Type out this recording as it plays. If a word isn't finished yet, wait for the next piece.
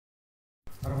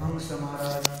परमहंस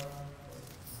महाराज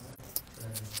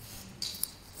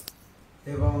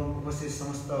एवं उपस्थित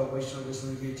समस्त वैष्णव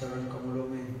गोस्वामी के चरण कमलों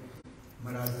में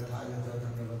मेरा यथायथ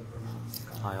धन्यवाद प्रणाम।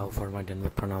 I offer my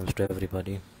Dandavat pranams to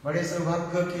everybody.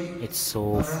 It's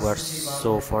we're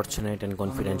so fortunate and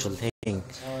confidential thing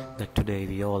that today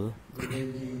we all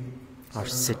are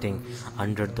sitting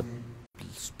under the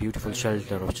beautiful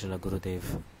shelter of Srila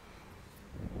Gurudeva.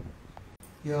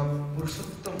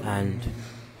 And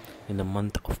in the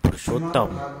month of Purushottam,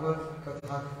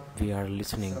 we are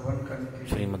listening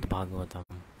Srimad Bhagavatam.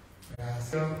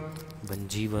 When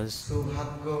Jivas,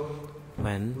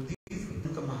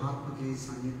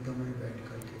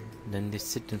 then they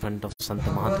sit in front of Sant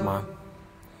Mahatma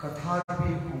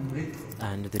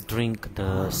and they drink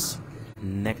the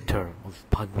nectar of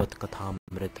Bhagavato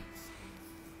Amrit.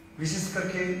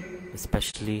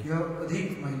 Especially,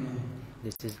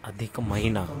 this is Adhik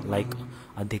Mahina, like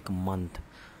Adhik month,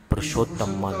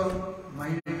 Purushottam month.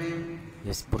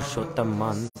 Yes, Purushottam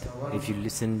month, if you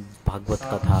listen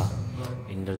Bhagavad-katha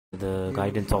in the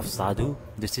guidance of sadhu,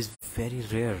 this is very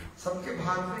rare.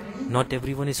 Not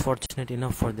everyone is fortunate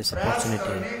enough for this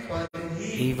opportunity.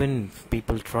 Even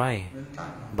people try,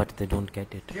 but they don't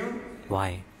get it.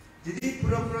 Why?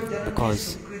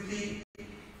 Because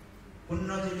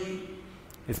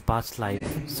if past life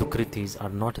sukritis are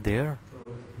not there,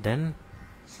 then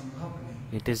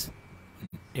it is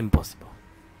impossible.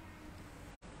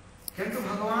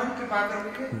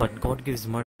 But God gives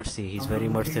mercy. He is very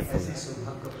merciful.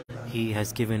 He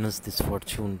has given us this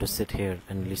fortune to sit here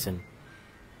and listen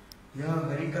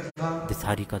this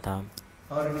harikatha,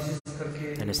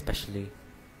 and especially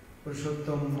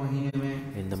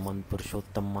in the month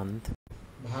Purushottam month,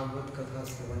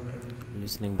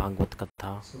 listening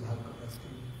Bhagavad-katha,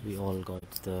 we all got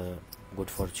the good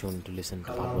fortune to listen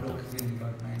to Bhagavatam.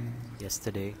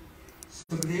 Yesterday,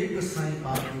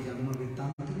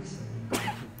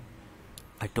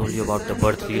 I told you about the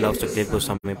birth Leela of Sukadeva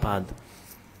Goswami Pad.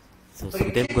 So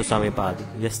Sukadeva Goswami Pad,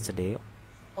 yesterday,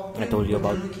 I told you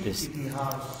about this,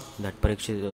 that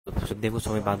Sukadeva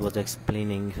Goswami Pad was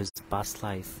explaining his past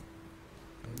life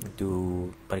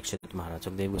to Pariksit Maharaja.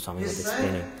 Sukadeva Goswami was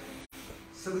explaining.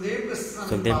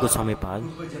 Sukadeva Goswami Pad,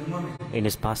 in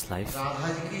his past life,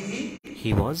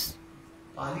 he was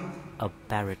a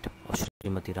parrot of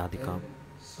Srimati Radhika,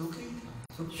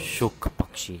 Shuk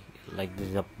Pakshi, like this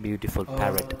is a beautiful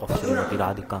parrot of Srimati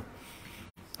Radhika.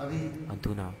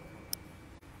 Aduna,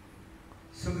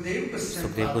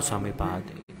 Sukadeva Goswami Pad,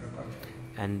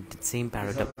 and the same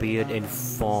parrot appeared in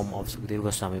form of Sukadeva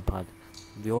Goswami Pad.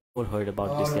 We all heard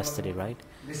about this yesterday, right?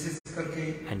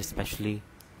 And especially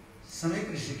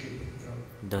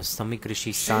the Samik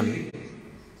Rishi's son,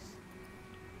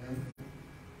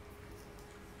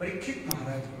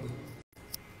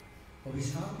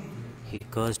 he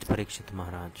cursed Pariksit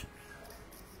Maharaj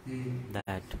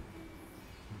that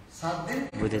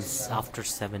after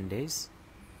 7 days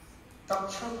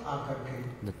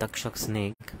the Takshak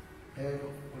snake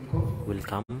will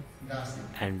come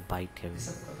and bite him.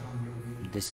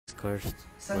 This curse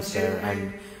was there,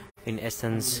 and in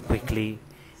essence, quickly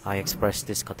I expressed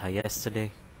this katha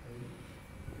yesterday.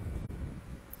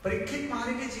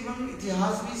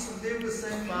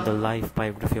 The life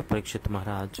biography of Pariksit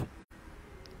Maharaj,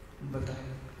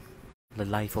 the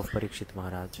life of Pariksit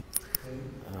Maharaj,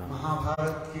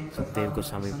 Sukadeva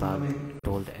Goswami Pad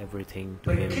told everything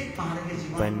to him.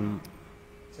 When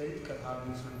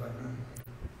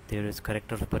there is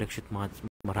character of Pariksit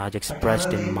Maharaj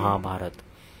expressed in Mahabharata.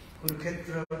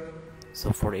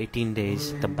 So for 18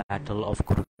 days, the battle of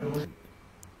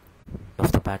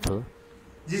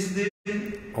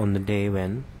on the day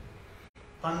when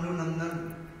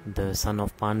the son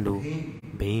of Pandu,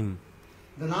 Bhim,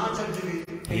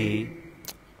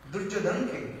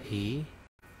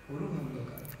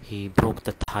 he broke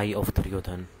the thigh of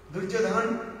Duryodhan.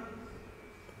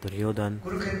 Duryodhan,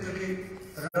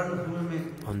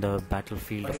 on the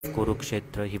battlefield of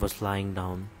Kurukshetra, he was lying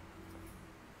down.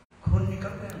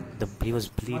 He was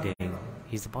bleeding.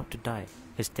 He's about to die.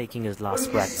 He's taking his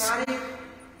last breaths.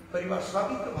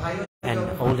 And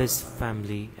all his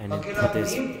family and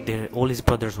all his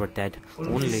brothers were dead.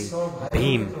 Only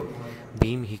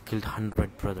Bhim, he killed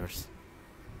 100 brothers.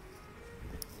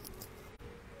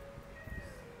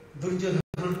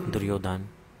 Duryodhan,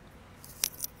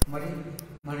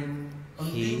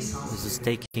 he was just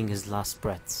taking his last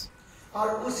breaths.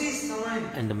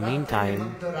 In the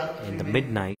meantime, in the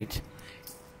midnight,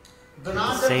 at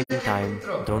the same time,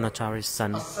 Dronacharya's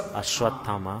son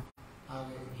Asvatthama,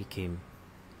 he came.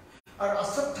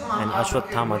 And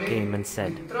Asvatthama came and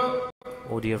said,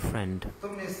 "Oh dear friend,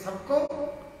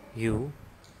 you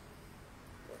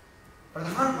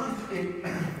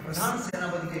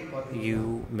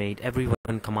you made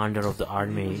everyone commander of the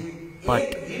army, but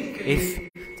if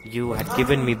you had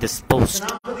given me this post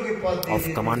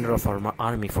of commander of our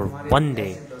army for one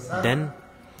day, then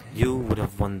you would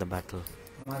have won the battle.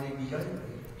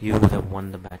 You would have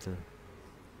won the battle.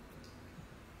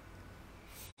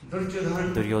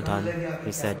 Duryodhan,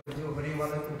 he said,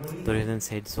 Duryodhan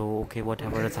said, so okay,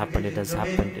 whatever has happened, it has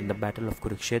happened. In the battle of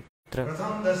Kurukshetra,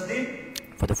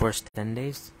 for the first 10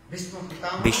 days,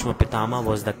 Bhishma Pitama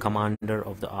was the commander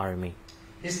of the army,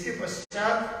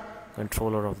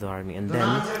 controller of the army, and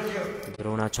then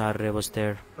Dronacharya was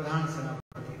there,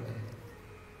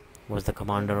 was the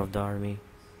commander of the army,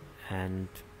 and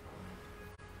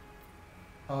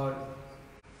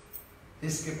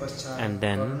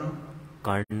then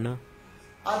Karna,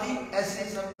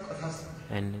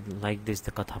 and like this the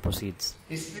katha proceeds.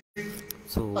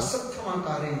 So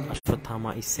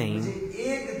Asvatthama is saying,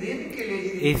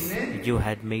 if you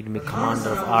had made me commander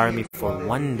of army for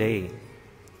one day,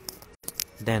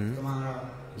 then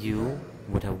you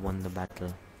would have won the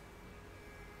battle.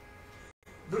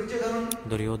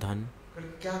 Duryodhan,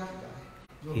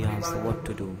 he asked what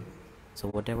to do. So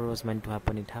whatever was meant to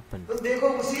happen, it happened.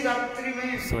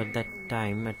 So at that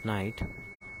time, at night,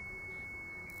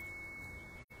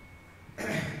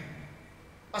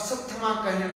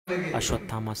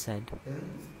 Asvatthama said,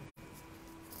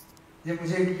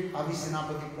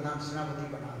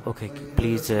 okay,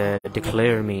 please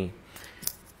declare me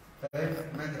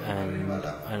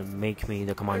and make me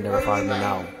the commander of army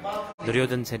now.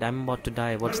 Duryodhan said, I'm about to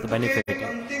die, what's the benefit?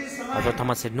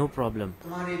 Asvatthama said, no problem.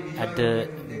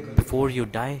 Before you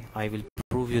die, I will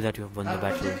prove you that you have won the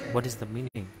battle. What is the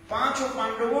meaning?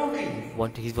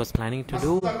 What he was planning to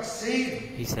do?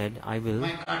 He said, I will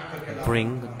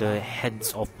bring the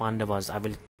heads of Pandavas. I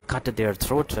will cut their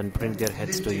throats and bring their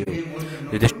heads to you.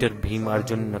 Yudhishthir, Bhim,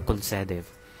 Arjun, Nakul, Sahadev.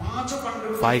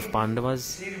 5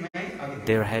 Pandavas,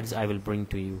 their heads I will bring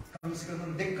to you.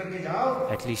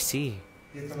 At least see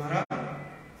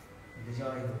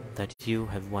that you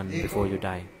have won before you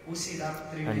die.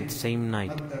 And same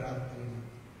night,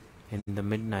 in the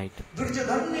midnight,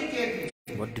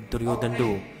 what did Duryodhan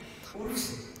do?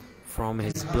 From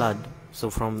his blood, so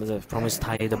from his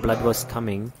thigh the blood was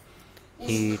coming.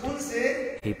 He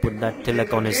put that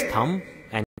tilak on his thumb,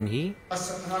 and he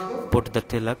put the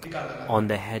tilak on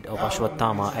the head of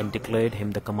Asvatthama and declared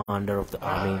him the commander of the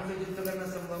army.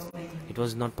 It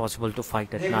was not possible to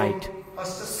fight at night.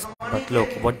 But look,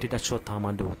 what did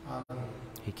Asvatthama do?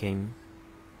 He came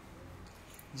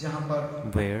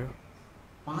where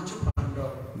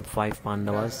the 5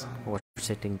 Pandavas were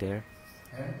sitting there.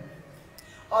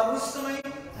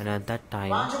 And at that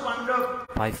time,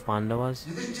 5 Pandavas,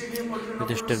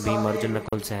 Yudhishthir, Bhim, Arjun,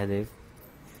 Nakul, Sahadev,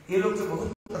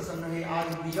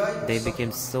 they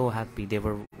became so happy. They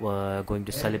were going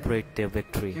to celebrate their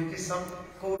victory.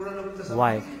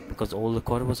 Why? Because all the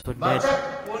Kauravas were dead.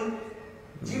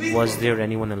 Was there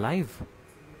anyone alive?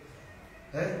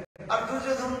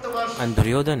 And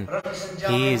Duryodhan,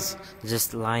 he is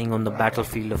just lying on the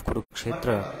battlefield of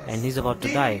Kurukshetra and he's about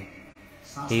to die.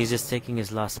 He is just taking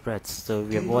his last breaths. So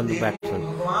we have won the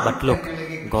battle. But look,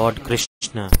 God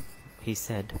Krishna, he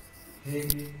said,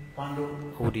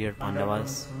 oh dear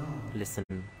Pandavas, listen.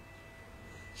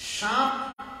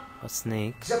 A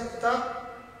snake,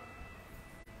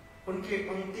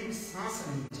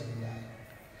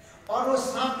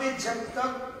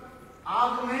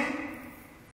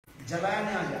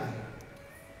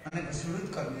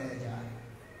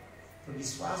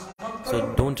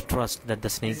 so don't trust that the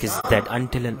snake is dead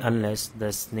until and unless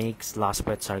the snake's last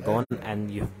breaths are gone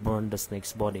and you have burned the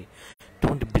snake's body.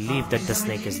 Don't believe that the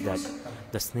snake is dead.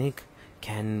 The snake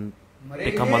can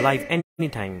become alive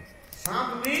anytime.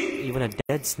 Even a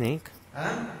dead snake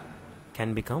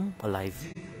can become alive.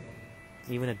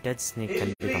 Even a dead snake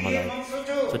can become alive.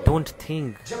 So don't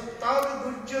think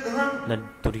that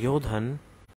Duryodhan,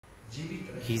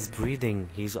 he's breathing,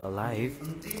 he's alive.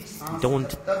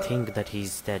 Don't think that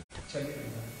he's dead.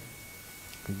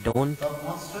 Don't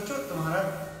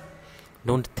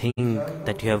think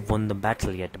that you have won the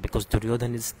battle yet, because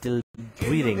Duryodhan is still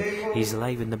breathing. He's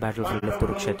alive in the battlefield of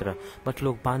Kurukshetra. But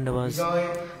look, Pandavas,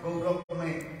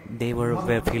 they were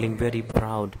feeling very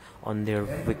proud on their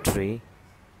victory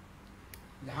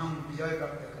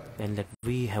and that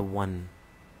we have won.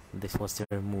 This was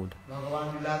their mood.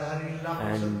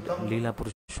 And Leela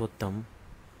Purushottam,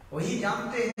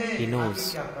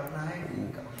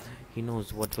 he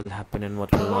knows what will happen and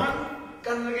what will not.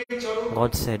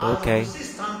 God said, okay,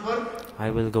 I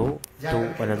will go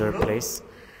to another place.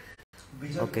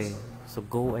 Okay, so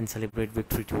go and celebrate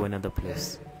victory to another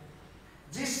place.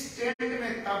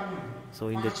 So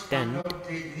in the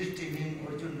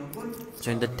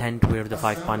tent where the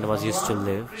 5 Pandavas used to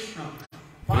live,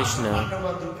 Krishna,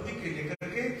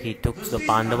 he took the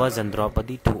Pandavas and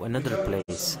Draupadi to another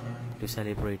place to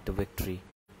celebrate the victory.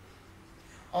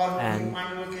 And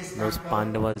those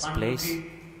Pandavas' place,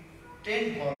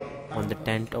 on the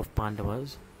tent of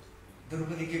Pandavas,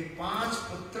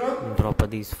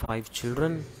 Draupadi's 5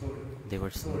 children, they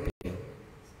were sleeping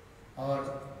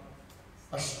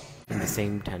in the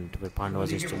same tent where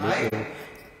Pandavas used to live.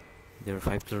 There were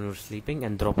 5 children who were sleeping,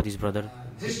 and Draupadi's brother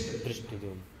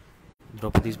Drishtadyum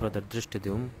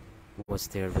was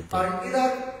there with them.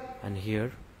 And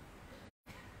here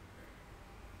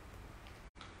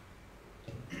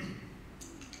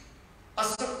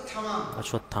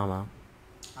Asvatthama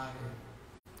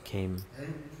came.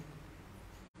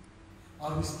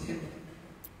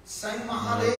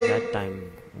 At that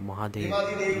time, Mahadev,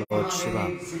 Lord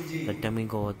Shiva, the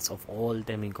demigods of all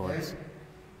demigods,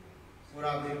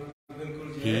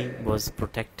 he was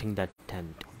protecting that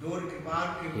tent.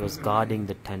 He was guarding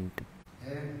the tent.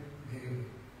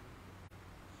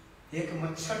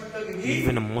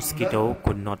 Even a mosquito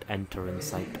could not enter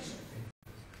inside.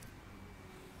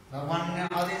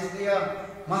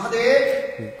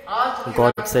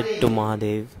 God said to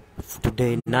Mahadev,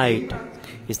 today night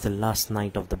is the last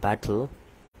night of the battle.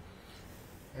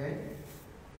 The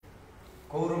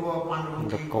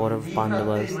Kaurav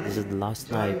Pandavas, this is the last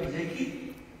night.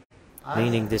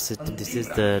 Meaning this is the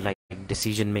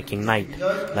decision-making night.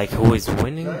 Like who is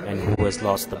winning and who has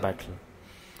lost the battle.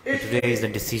 Today is the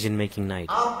decision-making night.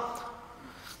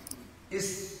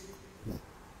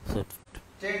 So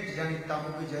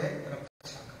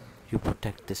you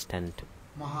protect this tent.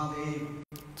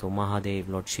 So Mahadev,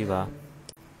 Lord Shiva,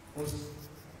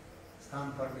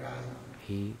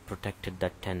 he protected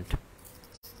that tent.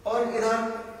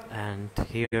 And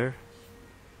here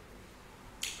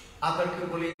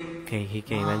he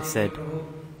came and said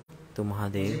to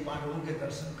Mahadev,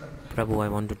 Prabhu, I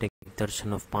want to take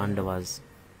darshan of Pandavas.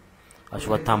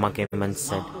 Asvatthama came and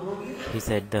said,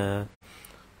 the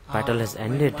battle has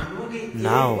ended.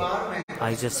 Now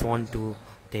I just want to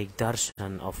take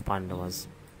darshan of Pandavas.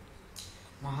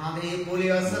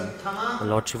 The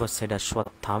Lord Shiva said,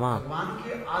 Asvatthama,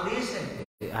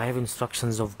 I have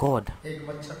instructions of God.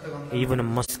 Even a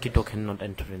mosquito cannot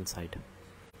enter inside.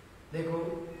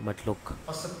 But look,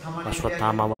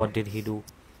 Asvatthama, what did he do?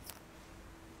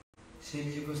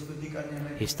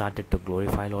 He started to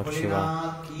glorify Lord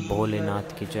Shiva.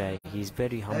 Bholenath ki jai. He is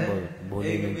very humble. Bhole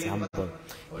means humble.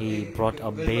 He brought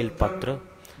a bale patra,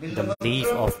 the leaf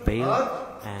of bale,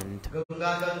 and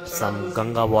some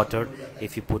Ganga water.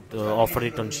 If you offer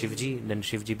it on Shivji, then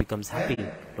Shivji becomes happy.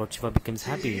 Lord Shiva becomes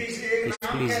happy.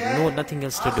 Please, no, nothing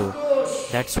else to do.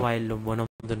 That's why one of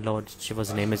the Lord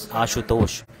Shiva's name is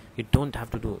Ashutosh. You don't have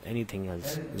to do anything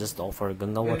else. Just offer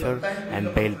Ganga water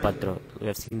and Bale Patra. We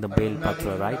have seen the Bale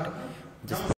Patra, right?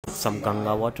 Just put some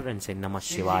Ganga water and say Namah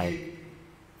Shivaya.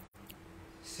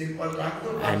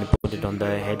 And put it on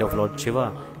the head of Lord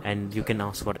Shiva, and you can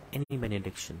ask for any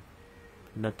benediction.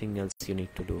 Nothing else you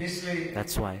need to do.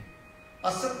 That's why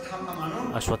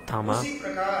Asvatthama,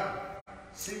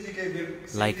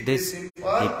 like this, he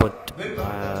put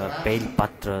Bale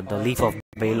Patra, the leaf of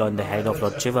Bale, on the head of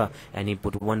Lord Shiva, and he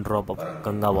put 1 drop of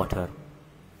Ganga water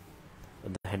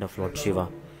on the head of Lord Shiva.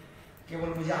 So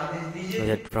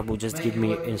that, Prabhu, just give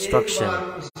me instruction.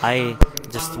 I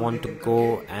just want to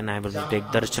go and I will take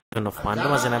darshan of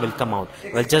Pandavas and I will come out.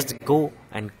 Well, just go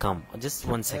and come. Just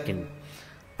 1 second.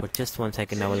 For just 1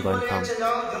 second I will go and come.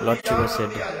 Lord Shiva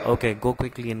said, okay, go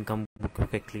quickly and come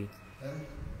quickly.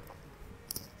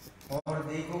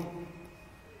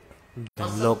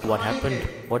 Then look what happened.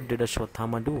 What did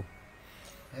Asvatthama do?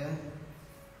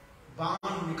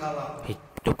 He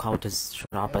took out his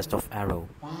sharpest of arrow.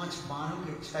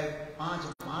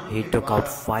 He took out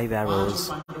 5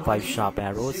 arrows, 5 sharp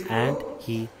arrows, and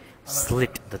he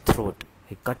slit the throat.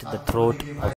 He cut the throat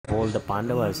of all the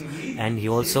Pandavas, and he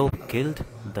also killed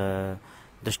the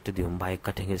Drishtadyum by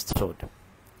cutting his throat.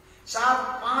 So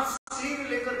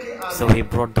he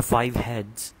brought the 5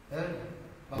 heads,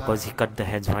 because he cut the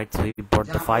heads, right? So he brought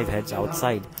the 5 heads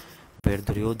outside where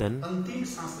Duryodhan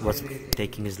was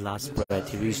taking his last breath.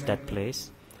 He reached that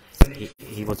place.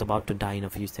 He was about to die in a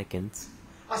few seconds.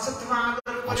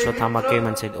 Asvatthama came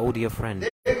and said, oh dear friend,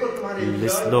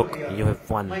 look, you have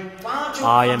won.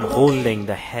 I am holding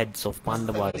the heads of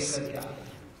Pandavas.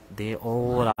 They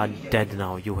all are dead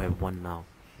now. You have won now.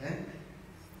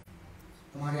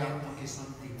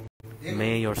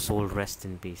 May your soul rest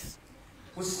in peace.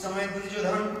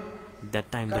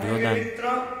 That time Duryodhan,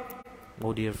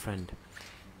 oh dear friend,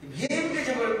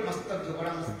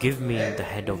 Give me the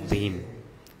head of Bhim.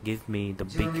 Give me the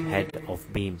big head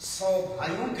of Bhim.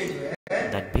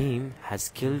 That Bhim has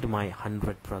killed my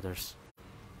 100 brothers.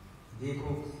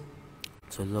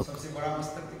 So look,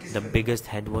 the biggest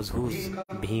head was whose?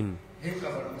 Bhim.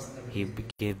 He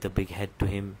gave the big head to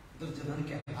him.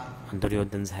 And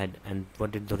Duryodhana's head. And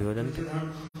what did Duryodhana do?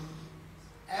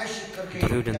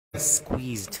 Duryodhana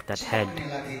squeezed that head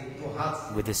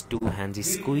with his 2 hands. He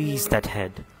squeezed that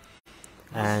head.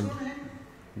 And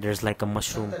there's like a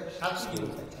mushroom.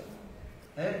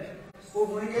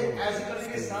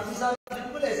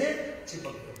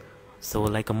 So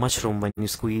like a mushroom, when you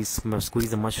squeeze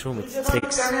the mushroom, it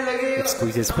sticks. It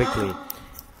squeezes quickly.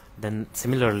 Then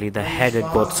similarly, the head it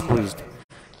got squeezed.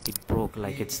 It broke,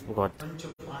 like it's got,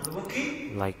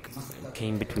 like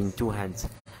came between 2 hands.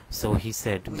 So he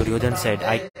said, Duryodhana said,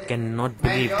 I cannot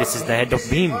believe this is the head of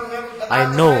Bhim.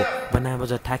 I know when I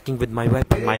was attacking with my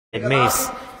weapon, my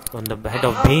mace, on the head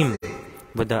of Bhim,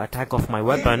 with the attack of my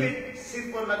weapon,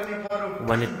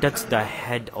 when it touched the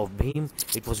head of Bhim,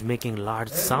 it was making large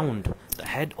sound. The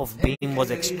head of Bhim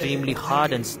was extremely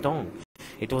hard and strong.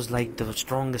 It was like the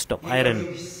strongest of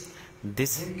iron.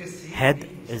 This head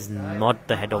is not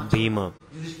the head of Bhima.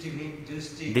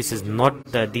 These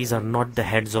are not the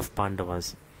heads of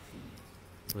Pandavas.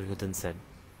 Duryodhana said.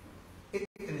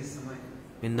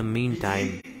 In the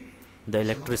meantime, the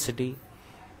electricity,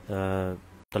 the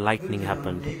lightning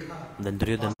happened. Then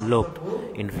Duryodhana looked.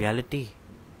 In reality,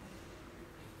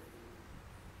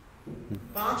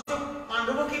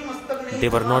 they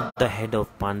were not the head of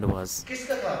Pandavas.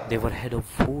 They were head of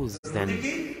whose then?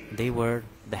 They were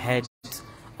the heads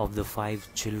of the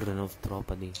 5 children of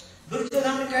Draupadi.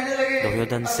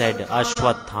 Duryodhana said,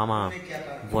 Asvatthama,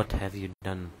 what have you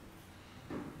done?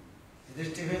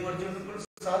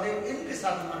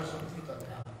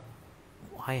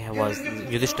 Why was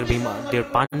Yudhishthira Bhima? Their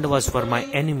Pandavas were my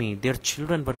enemy. Their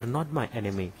children were not my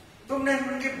enemy.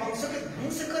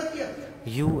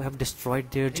 You have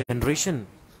destroyed their generation.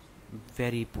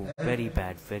 Very poor, very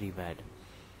bad, very bad.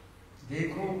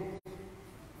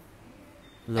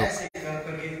 Look,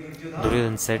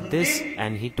 Duryodhana said this,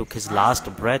 and he took his last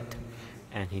breath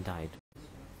and he died.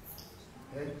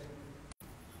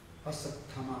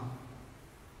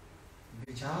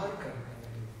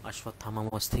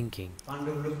 Asvatthama was thinking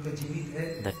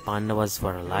that Pandavas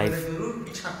were alive.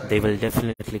 They will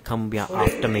definitely come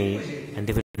after me, and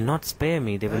they will not spare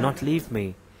me, they will not leave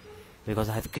me, because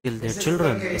I have killed their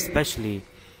children, especially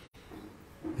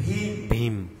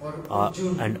Bhim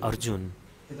and Arjun.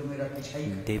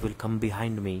 They will come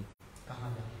behind me.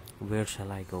 Where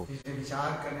shall I go?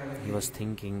 He was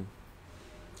thinking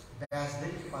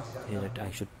that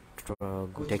I should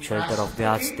take shelter of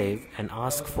Vyasadeva and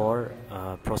ask for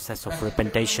a process of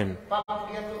repentation.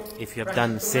 If you have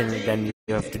done sin, then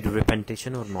you have to do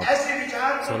repentation or not.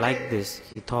 So like this,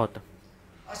 he thought.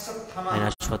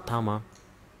 And Asvatthama,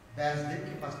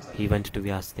 he went to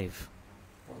Vyasadeva.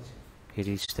 He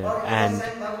reached there, and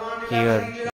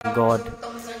here God,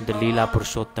 the Leela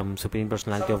Purushottam, Supreme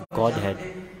Personality of Godhead,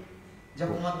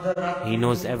 He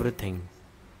knows everything.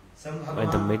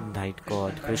 At the midnight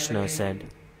God, Krishna said,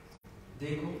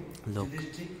 look,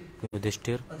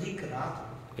 Yudhishthira,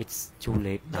 it's too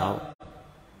late now.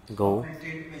 Go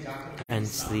and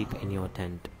sleep in your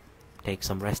tent. Take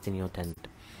some rest in your tent.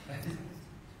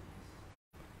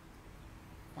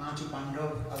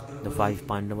 The 5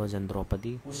 Pandavas and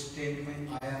Draupadi,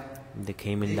 they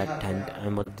came in that tent,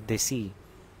 and what did they see?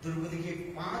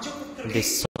 They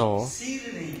saw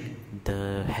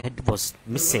the head was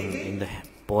missing in the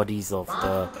bodies of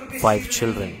the 5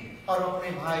 children.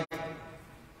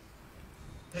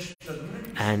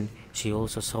 And she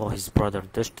also saw his brother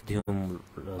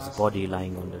Drishtadyumna's body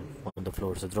lying on the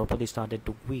floor. So Draupadi started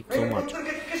to weep so much.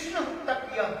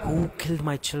 Who killed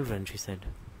my children? She said.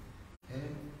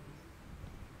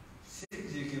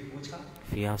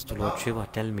 He asked to Lord Shiva,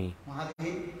 tell me.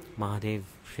 Mahadev,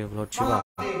 Shiva, Lord Shiva.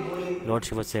 Lord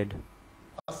Shiva said,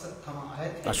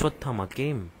 Asvatthama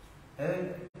came.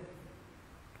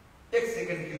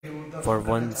 For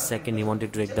 1 second he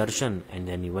wanted to take darshan, and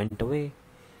then he went away.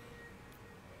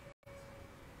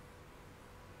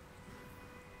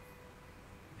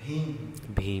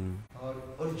 Bhim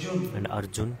and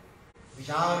Arjun,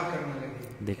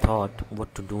 they thought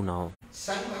what to do now.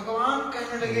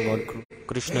 Lord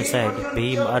Krishna said,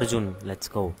 Bhim, Arjun, let's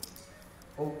go.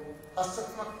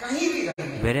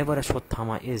 Wherever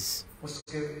Asvatthama is,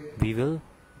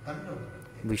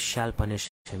 we shall punish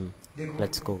him.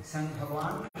 Let's go.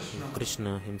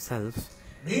 Krishna himself,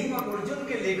 he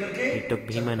took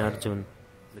Bhima and Arjun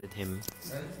with him.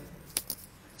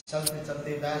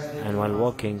 And while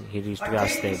walking, he reached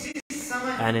Vyasadeva.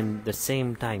 And in the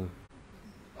same time,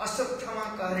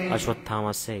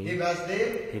 Asvatthama said,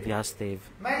 "Hey Vyasadeva,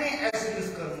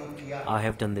 I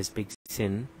have done this big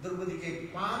sin.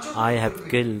 I have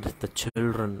killed the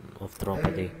children of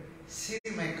Draupadi.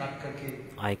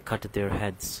 I cut their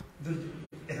heads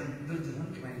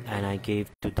and I gave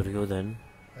to Duryodhan.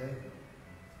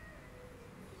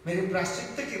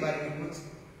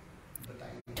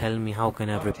 Tell me, how can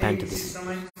I repent this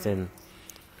sin?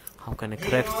 How can I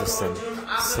correct this sin?"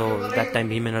 So that time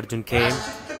Bhima and Arjun came.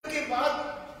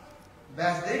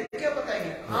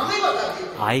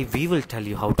 We will tell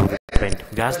you how to repent.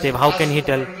 Vyasadeva, how can he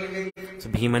tell? So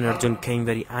Bhima and Arjun came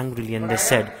very angrily and they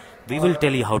said, "We will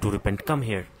tell you how to repent. Come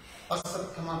here."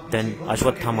 Then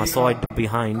Asvatthama saw it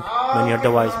behind. When he heard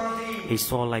the voice, he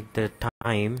saw like the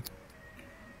time,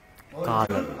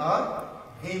 Kala,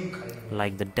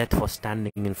 like the death was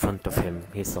standing in front of him.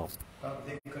 He saw.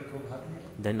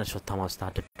 Then Asvatthama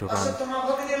started to run.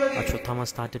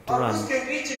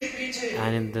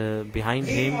 And behind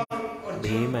him,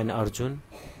 Bhim and Arjun,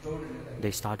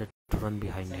 they started to run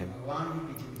behind him.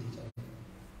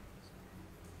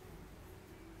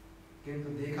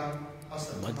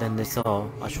 But then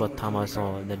Asvatthama saw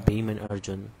that Bhim and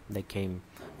Arjun, they came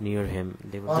near him.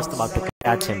 They were just about to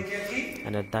catch him.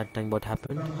 And at that time, what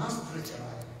happened?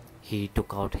 He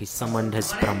summoned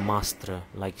his Brahmastra,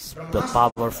 like the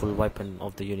powerful weapon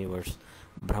of the universe.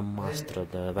 Brahmastra,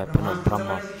 the weapon of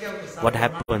Brahma. What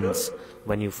happens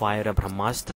when you fire a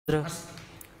Brahmastra?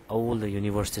 All the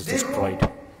universe is destroyed.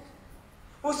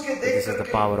 This is the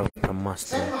power of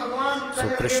Brahmastra. So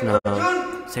Krishna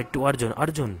said to Arjun,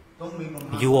 "Arjun,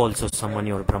 you also summon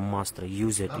your Brahmastra.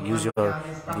 Use it. Use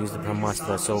the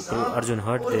Brahmastra." So Arjun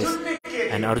heard this,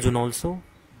 and Arjun also,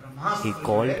 he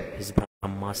called his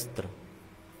Brahmastra.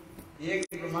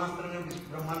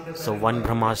 So one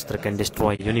Brahmastra can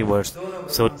destroy universe.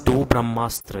 So two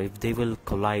Brahmastra, if they will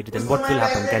collide, then what will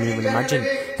happen? Can you even imagine?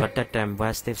 So at that time,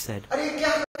 Vaisnavas said,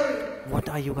 "What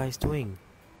are you guys doing?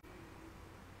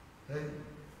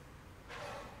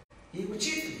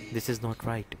 This is not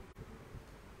right."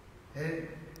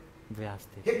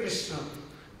 Vyasadeva,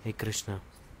 "Hey Krishna,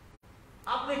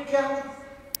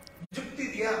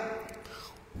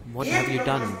 what have you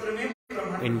done?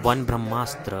 In one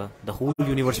Brahmastra, the whole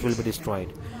universe will be destroyed.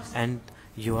 And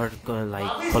you are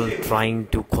trying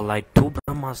to collide two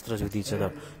Brahmastras with each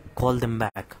other. Call them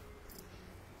back."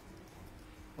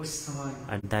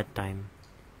 At that time,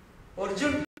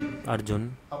 Arjun,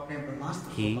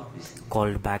 he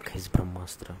called back his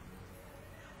Brahmastra.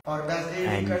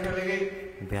 And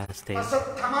Vyasadeva,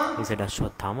 he said,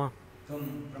 "Asvatthama,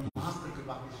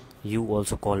 you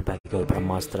also call back your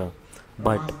Brahmastra."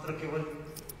 But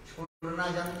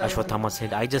Asvatthama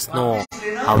said, "I just know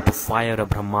how to fire a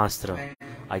Brahmastra.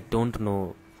 I don't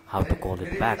know how to call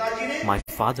it back. My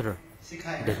father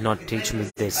did not teach me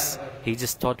this. He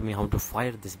just taught me how to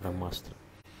fire this Brahmastra."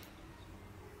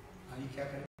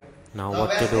 Now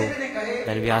what to do?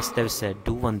 Then Vyasadeva said,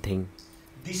 "Do one thing.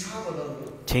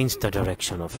 Change the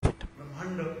direction of it.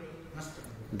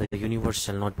 The universe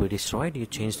shall not be destroyed. You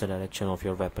change the direction of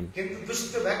your weapon."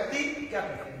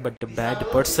 But the bad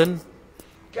person,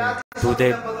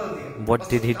 what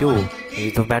did he do?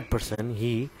 He's a bad person.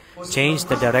 He changed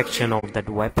the direction of that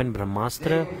weapon,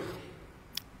 Brahmastra,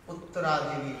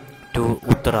 to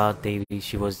Uttara Devi.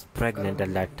 She was pregnant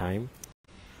at that time.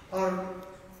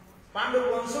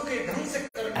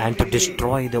 And to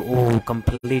destroy the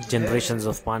complete generations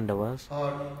of Pandavas,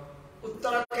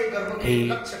 he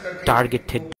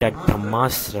targeted that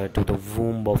Brahmastra to the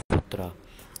womb of Uttara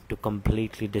to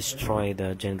completely destroy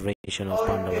the generation of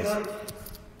Pandavas.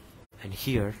 And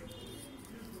here,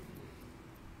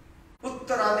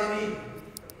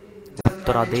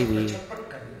 Uttara Devi,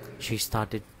 she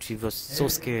was so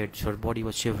scared, her body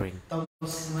was shivering.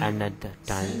 And at that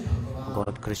time,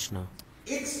 God Krishna,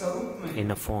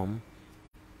 in a form,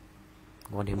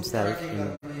 God himself,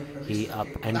 he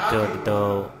entered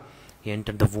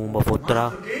the womb of Uttara,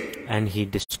 and he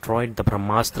destroyed the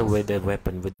Brahmastra with a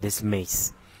weapon, with this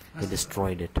mace. He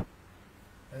destroyed it.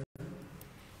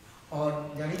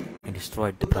 He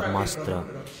destroyed the Brahmastra,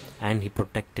 and he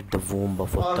protected the womb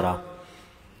of Uttara.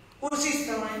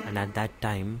 And at that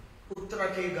time,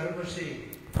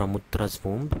 from Uttara's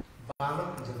womb,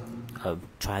 a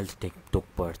child took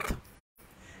birth.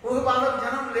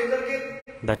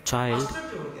 That child,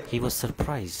 he was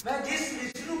surprised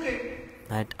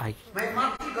that I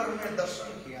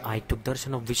took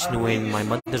darshan of Vishnu in my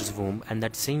mother's womb, and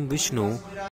that same Vishnu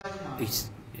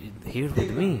is here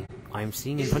with me. I am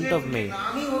seeing in front of me.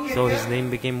 So his name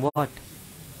became what?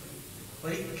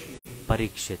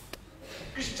 Pariksit.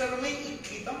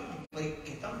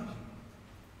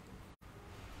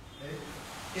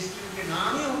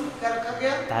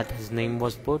 That his name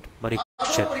was put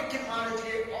Pariksit.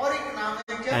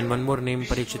 And one more name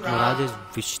Pariksit Maharaja is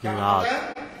Vishnu-rath.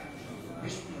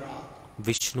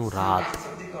 Vishnu-rath.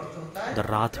 The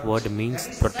Rath word means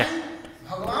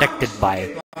protected by.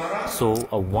 So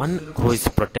one who is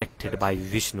protected by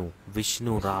Vishnu.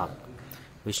 Vishnu-rath.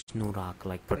 Vishnu-rath,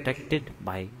 like protected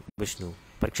by Vishnu.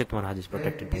 Pariksit Maharaj is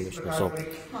protected by Vishnu.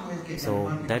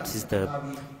 So that is the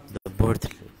birth.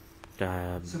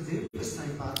 The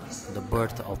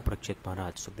birth of Pariksit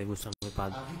Maharaj. So the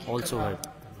Goswami also had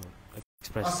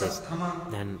expressed this.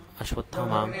 Then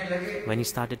Asvatthama, when he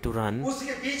started to run,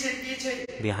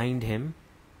 behind him,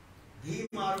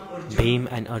 Bhim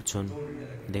and Arjun,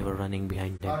 they were running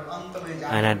behind him.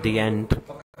 And at the end,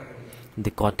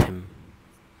 they caught him.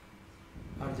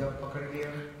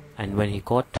 And when he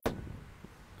caught,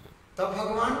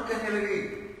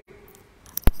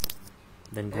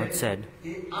 then God said,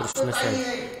 Krishna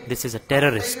said, this is a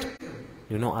terrorist.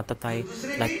 You know, Atatai,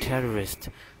 like terrorist,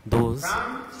 those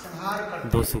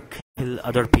who kill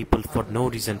other people for no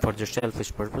reason, for their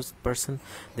selfish person,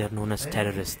 they are known as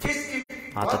terrorists.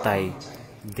 Atatai,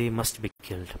 they must be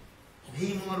killed.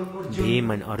 Bhim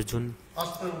and Arjun,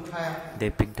 they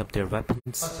picked up their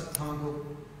weapons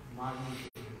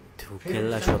to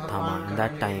kill Asvatthama. And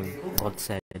that time, God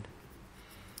said,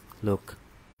 look,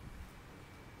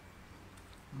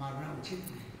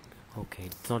 okay,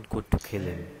 it's not good to kill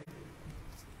him.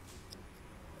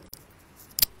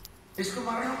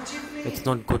 It's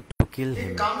not good to kill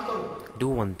him. Do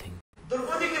one thing.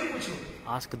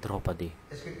 Ask Draupadi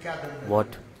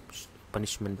what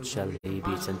punishment shall he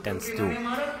be sentenced to,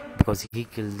 because he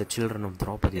killed the children of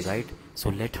Draupadi, right? So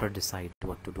let her decide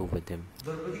what to do with him.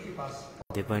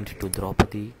 They went to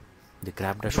Draupadi, they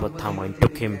grabbed Asvatthama and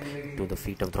took him to the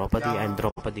feet of Draupadi, and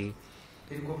Draupadi,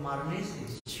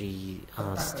 she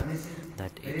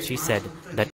said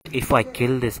that if I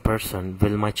kill this person,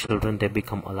 will my children they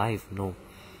become alive? No.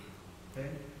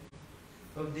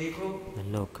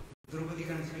 And look,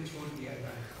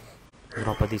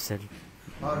 Draupadi said,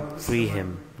 free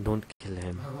him, don't kill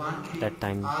him. That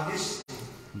time,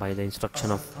 by the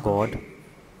instruction of God,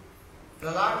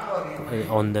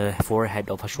 on the forehead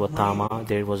of Asvatthama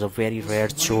there was a very rare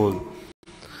jewel.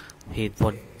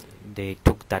 They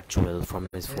took that jewel from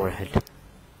his forehead.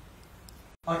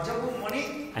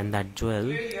 And that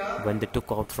jewel, when they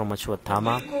took out from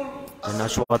Asvatthama, then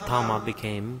Asvatthama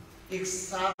became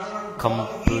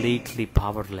completely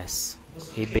powerless.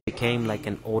 He became like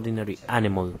an ordinary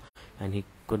animal, and he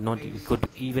could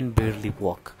even barely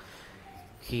walk.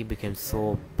 He became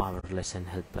so powerless and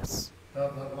helpless.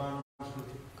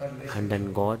 And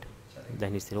then God,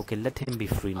 then he said, okay, let him be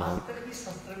free now.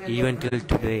 Even till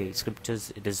today,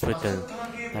 scriptures, it is written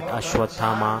that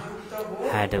Asvatthama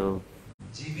had a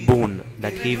boon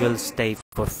that he will stay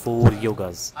for 4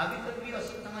 yugas.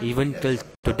 Even till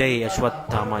today,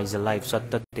 Asvatthama is alive.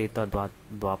 Satta, Treta,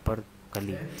 Dwapar,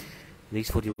 Kali.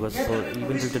 These 4 yugas. So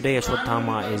even till today,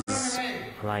 Asvatthama is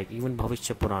alive. Even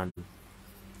Bhavishya Puran,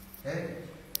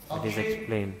 it is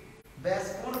explained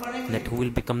that who will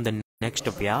become the next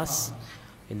Vyas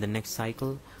in the next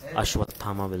cycle,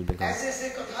 Asvatthama will become.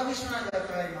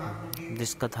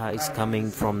 This katha is coming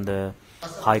from the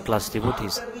high class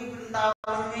devotees.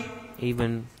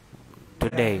 Even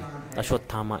today,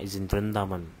 Asvatthama is in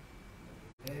Vrindavan.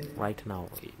 Right now,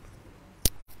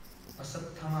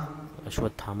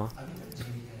 Asvatthama,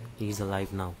 he is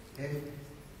alive now.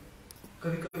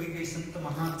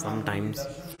 Sometimes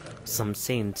some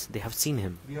saints, they have seen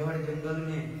him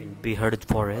in Behard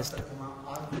forest.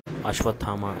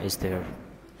 Asvatthama is there.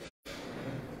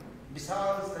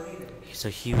 He's a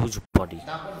huge body.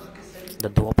 The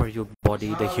Dwapar Yuga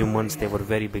body, the humans, they were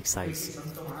very big size.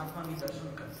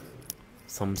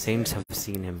 Some saints have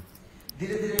seen him.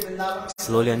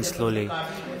 Slowly and slowly,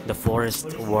 the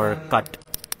forests were cut.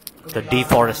 The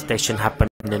deforestation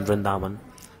happened in Vrindavan,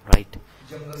 right?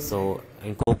 So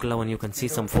in Kokilavan you can see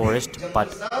some forest, but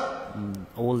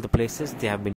all the places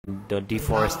the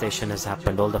deforestation has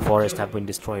happened. All the forests have been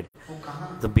destroyed.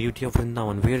 The beauty of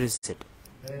Vrindavan, where is it?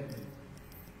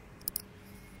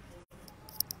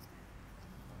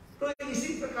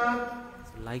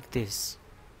 Like this.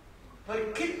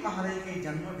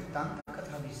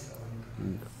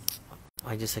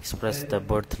 I just expressed the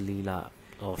birth leela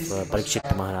of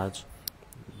Pariksit Maharaj.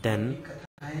 Then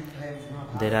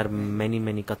there are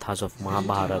many kathas of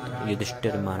Mahabharata.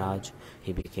 Yudhishthira Maharaj,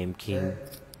 he became king,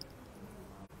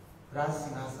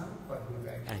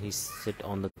 and he sit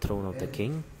on the throne of the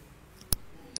king.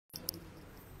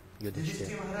 Yudhishthir.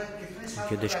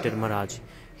 Yudhishthir Maharaj,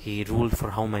 he ruled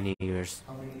for how many years?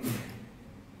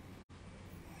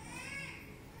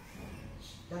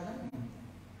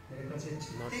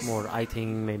 Not more, I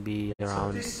think maybe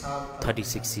around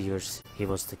 36 years he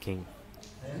was the king.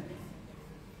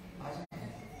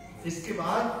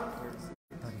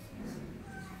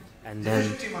 And then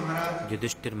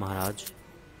Yudhishthir Maharaj,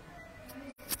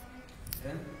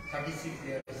 36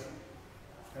 years.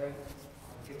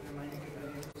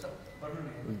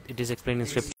 It is explained in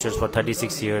scriptures for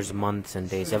 36 years, months and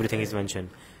days. Everything is mentioned.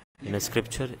 In a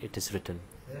scripture, it is written.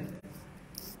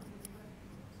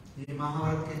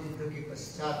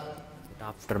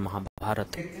 After Mahabharata,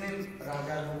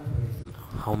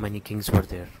 how many kings were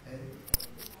there?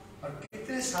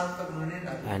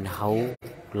 And how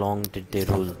long did they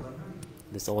rule?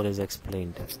 This all is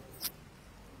explained.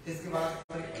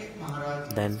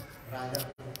 Then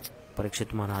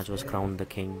Pariksit Maharaj was crowned the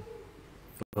king.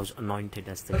 He was anointed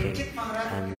as the king.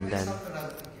 And then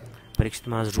Pariksit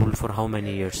Maharaj ruled for how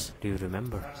many years? Do you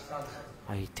remember?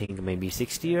 I think maybe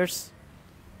 60 years.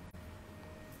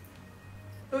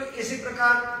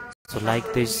 So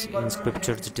like this in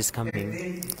scriptures it is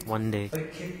coming. One day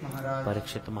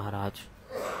Pariksit Maharaj,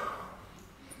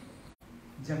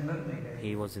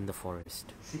 he was in the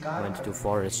forest. He went to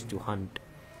forest to hunt.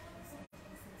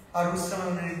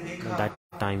 At that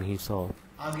time he saw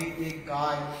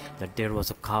that there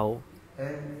was a cow,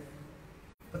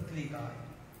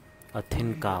 a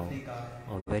thin cow,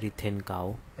 a very thin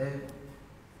cow,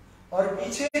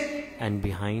 and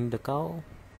behind the cow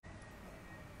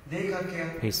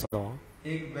he saw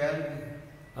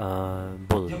a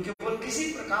bull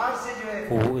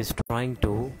who is trying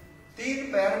to,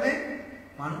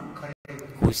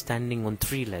 who is standing on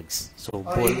 3 legs. So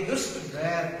bull,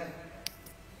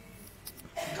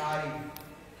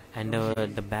 and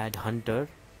the bad hunter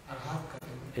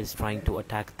is trying to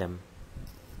attack them.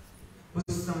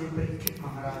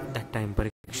 That time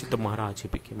Pariksit Maharaj, he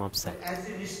became upset.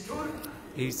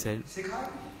 He said,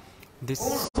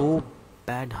 this so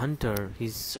bad hunter,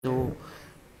 he's so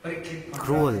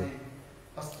cruel.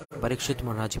 Pariksit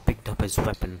Maharaj picked up his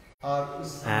weapon,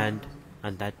 and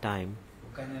at that time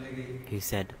he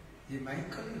said,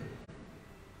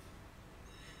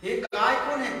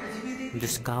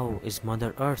 this cow is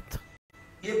Mother Earth.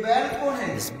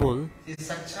 This bull,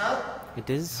 it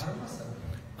is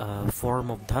a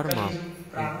form of dharma.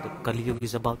 And the Kali Yuga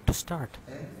is about to start.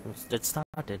 It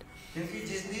started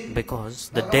because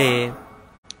the day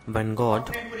when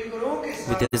God,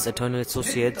 with his eternal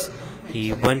associates,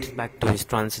 he went back to his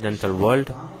transcendental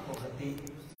world,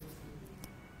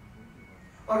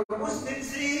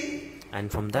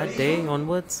 and from that day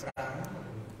onwards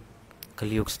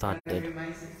Kali Yuga started.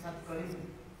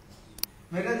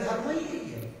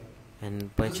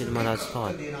 And Pariksit Maharaj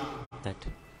thought that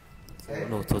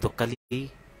no, so the Kali,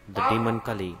 the demon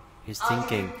Kali, is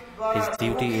thinking his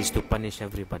duty is to punish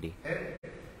everybody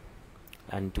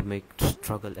and to make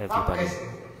struggle everybody.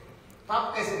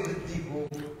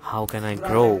 How can I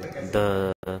grow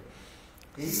the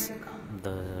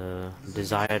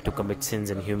desire to commit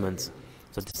sins in humans?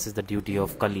 So this is the duty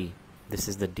of Kali. This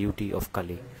is the duty of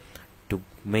Kali, to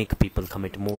make people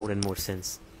commit more and more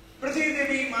sins.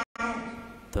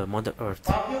 The Mother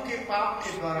Earth,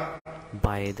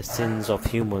 by the sins of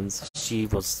humans, she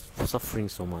was suffering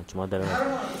so much. Mother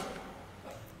Earth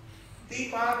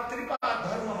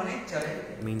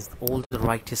means all the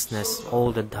righteousness,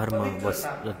 all the dharma was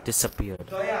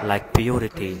disappeared. Like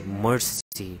purity,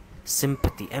 mercy,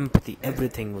 sympathy, empathy,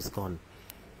 everything was gone.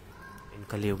 In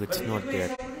Kali Yuga, it's not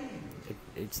there.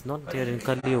 It's not there in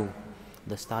Kali Yuga.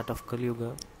 The start of Kali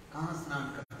Yuga.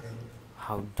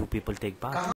 How do people take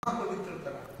bath?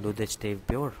 Do they stay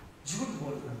pure?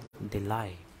 They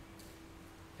lie.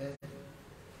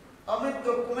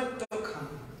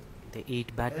 They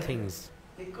eat bad things.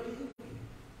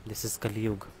 This is Kali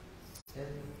Yuga.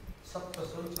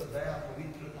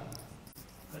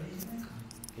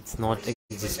 It's not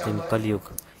exist in Kali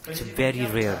Yuga. It's very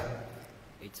rare.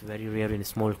 It's very rare in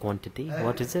small quantity.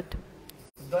 What is it?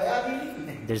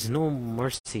 There's no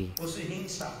mercy.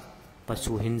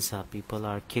 Pasu hinsa. People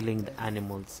are killing the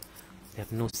animals. They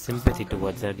have no sympathy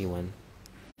towards anyone.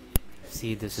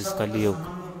 See, this is Kali Yuga.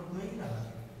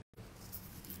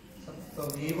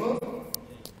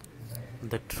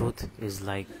 The truth is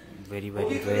like very,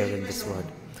 very rare in this world.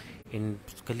 In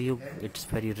Kali Yuga, it's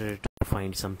very rare to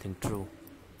find something true.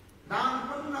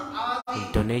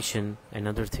 In donation and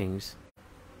other things,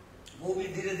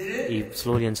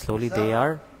 slowly and slowly they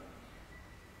are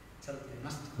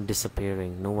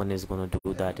disappearing. No one is going to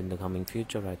do that in the coming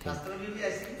future, I think.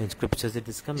 In scriptures it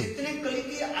is coming.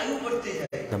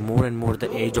 the more and more the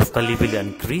age of Kali will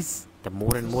increase, the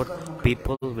more and more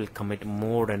people will commit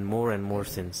more and more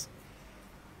sins.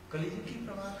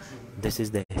 This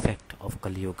is the effect of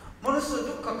Kali Yuga.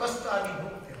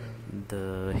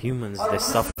 The humans, they're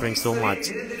suffering so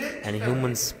much, and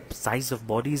humans' size of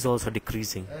body is also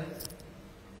decreasing.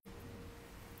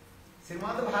 In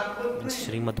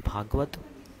Srimad Bhagavatam,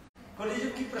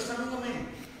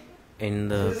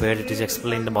 where it is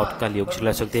explained about Kali Yuga,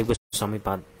 Srila Sukadeva Goswami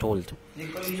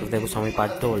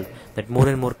told that more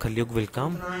and more Kali Yuga will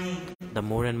come, the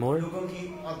more and more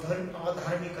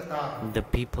the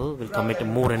people will commit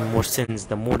more and more sins,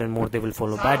 the more and more they will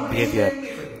follow bad behavior.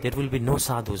 There will be no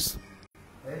sadhus.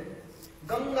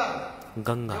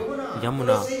 Ganga,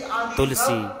 Yamuna,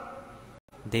 Tulsi,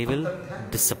 they will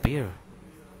disappear.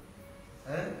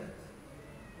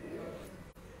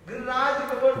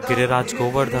 Giriraj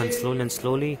Govardhan, slowly and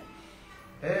slowly,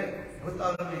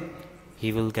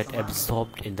 he will get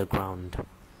absorbed in the ground.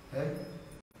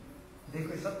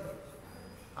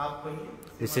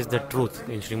 This is the truth.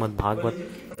 In Srimad Bhagavat,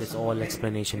 this all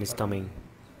explanation is coming.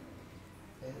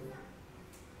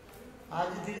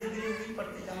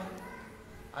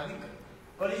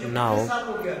 Now,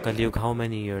 Kali Yuga, how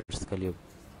many years Kali Yuga?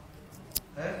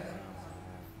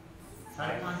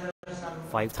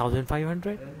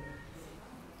 5,500?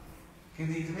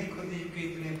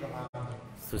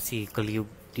 So see, Kali Yuga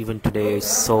even today is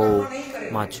so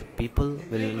much. People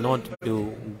will not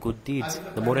do good deeds.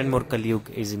 The more and more Kali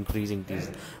Yuga is increasing these.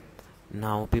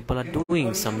 Now people are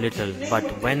doing some little, but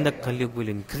when the Kali Yuga will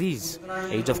increase,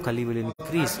 age of Kali will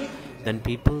increase, then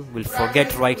people will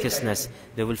forget righteousness.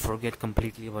 They will forget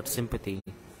completely about sympathy.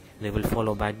 They will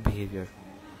follow bad behavior.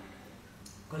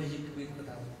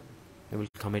 They will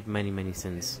commit many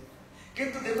sins.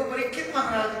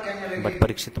 But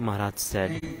Pariksit Maharaja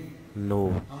said,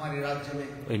 no,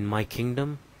 in my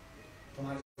kingdom,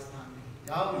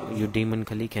 you demon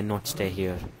Kali cannot stay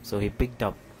here. So he picked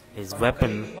up his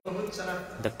weapon.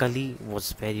 The Kali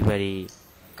was very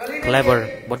clever.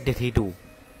 What did he do?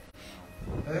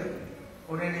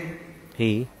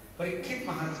 He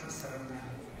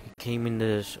came in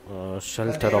the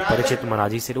shelter of Pariksit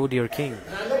Maharaja. He said, oh dear king,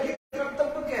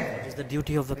 it is the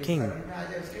duty of the king.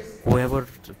 Whoever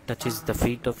touches the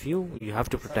feet of you, you have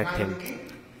to protect him.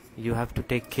 You have to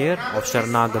take care of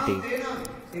Sharanagati.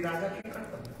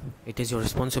 It is your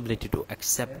responsibility to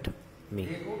accept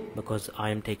me, because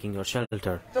I am taking your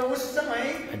shelter.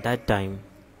 At that time,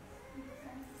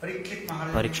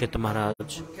 Pariksit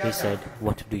Maharaj, he said,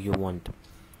 what do you want?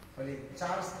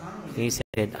 He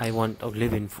said, I want to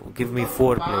live in, give me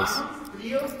 4 places.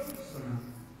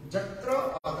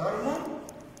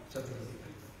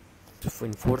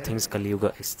 In 4 things Kali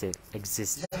Yuga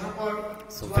exists.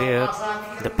 So where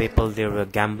the people, they were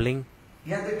gambling,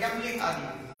 so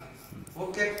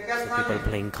people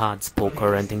playing cards,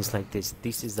 poker and things like this.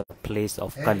 This is the place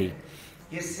of Kali.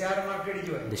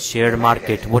 The share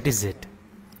market, what is it?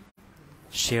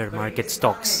 Share market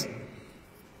stocks.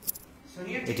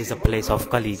 It is a place of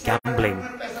Kali, gambling.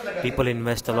 People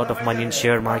invest a lot of money in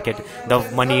share market. The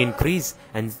money increase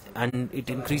and it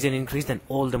increase and increase, then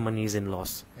all the money is in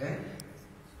loss.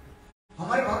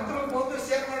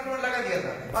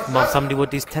 Some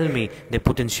devotees tell me they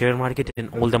put in share market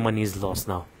and all the money is lost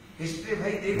now.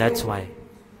 That's why.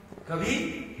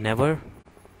 Never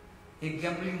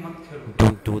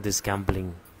don't do this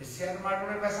gambling.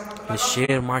 The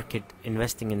share market,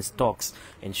 investing in stocks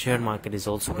and share market is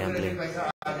also gambling.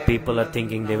 People are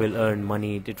thinking they will earn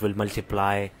money, it will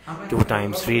multiply 2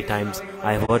 times, 3 times.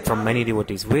 I have heard from many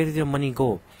devotees, where did your money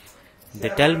go? They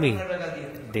tell me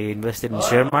they invested in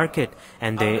share market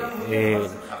and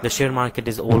the share market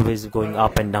is always going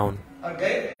up and down.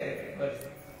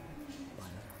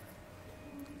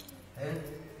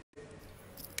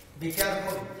 Be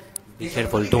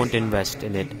careful, don't invest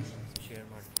in it. Share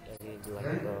market is like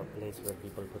a place where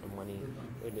people put money.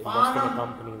 Invest in a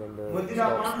company, then the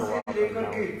stocks go up and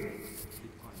down.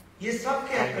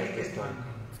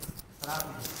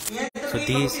 So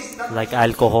these, like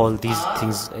alcohol, these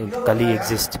things in Kali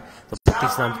exist. So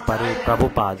Bhaktivedanta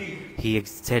Prabhupada, he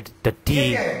said the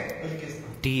tea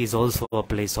is also a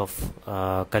place of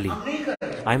Kali.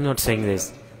 I am not saying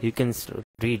this. You can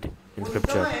read in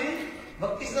scripture.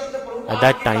 At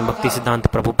that time, Bhaktivedanta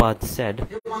Prabhupada said,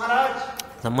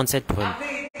 someone said to him,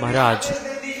 Maharaj,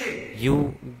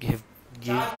 you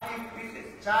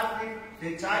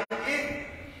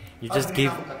just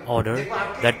give order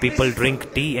that people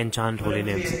drink tea and chant holy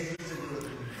names.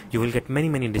 You will get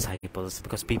many disciples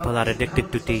because people are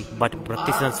addicted to tea. But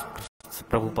Bhaktivedanta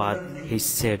Prabhupada, he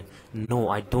said, no,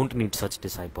 I don't need such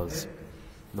disciples,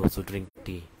 those who drink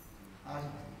tea.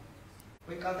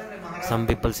 Some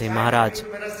people say, Maharaj,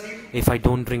 if I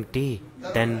don't drink tea,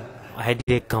 then a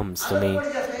headache comes to me.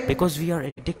 Because we are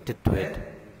addicted to it.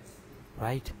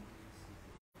 Right?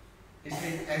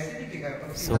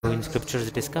 So in scriptures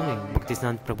it is coming.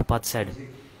 Bhaktisiddhanta Prabhupada said,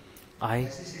 I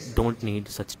don't need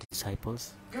such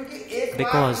disciples.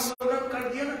 Because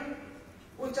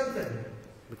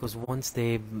once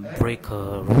they break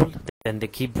a rule, then they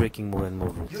keep breaking more and more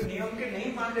rules.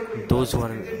 Those who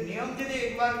are...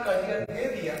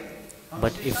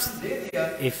 But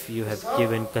if you have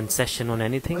given concession on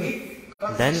anything,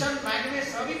 then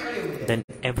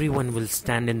everyone will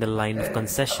stand in the line of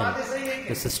concession.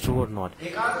 This is true or not?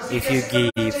 If you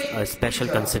give a special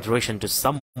consideration to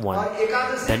someone,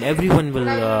 then everyone will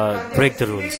break the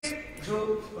rules.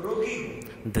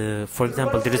 For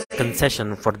example, there is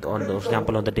concession for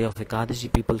example, on the day of Ekadashi,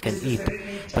 people can eat.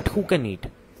 But who can eat?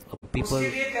 People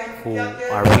who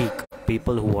are weak,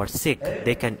 people who are sick,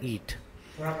 they can eat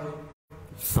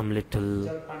some little,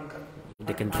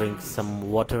 they can drink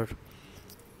some water.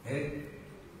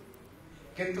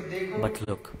 But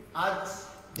look,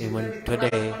 even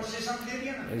today,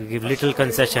 we give little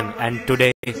concession, and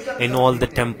today in all the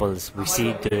temples, we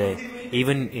see today,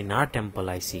 even in our temple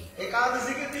I see,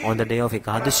 on the day of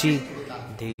Ekadashi,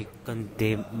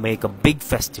 they make a big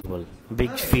festival,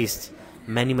 big feast,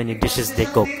 many dishes they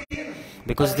cook,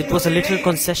 because it was a little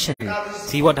concession.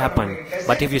 See what happened.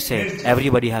 But if you say,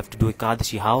 everybody have to do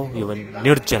Ekadashi, how? Even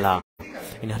Nirjala.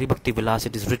 In Hari Bhakti Vilas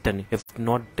it is written, if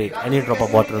not take any drop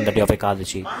of water on the day of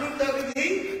Ekadashi,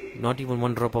 not even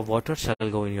one drop of water shall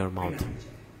go in your mouth.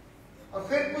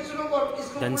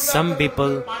 Then some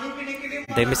people,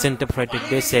 they misinterpret it.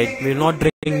 They said, we will not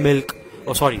drink milk.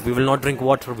 Oh sorry, we will not drink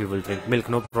water, we will drink milk,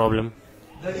 no problem.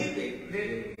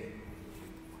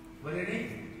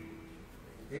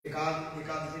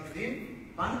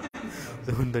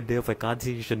 So on the day of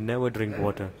Ekadashi, you should never drink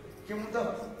water.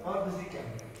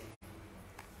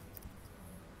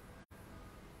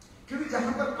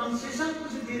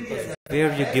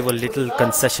 Where you give a little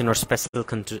concession or special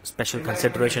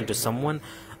consideration to someone,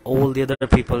 all the other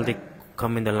people, they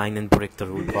come in the line and break the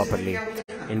rule properly.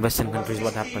 In Western countries,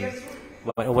 what happened?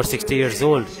 Over 60 years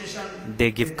old,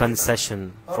 they give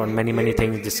concession for many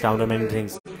things, discount on many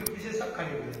things.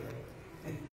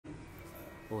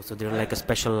 Oh, so they're like a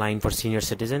special line for senior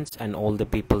citizens, and all the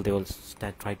people, they all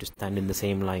try to stand in the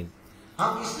same line.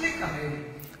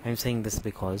 I'm saying this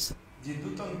because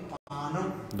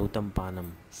Dutam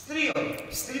Panam.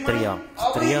 Striya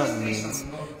means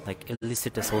like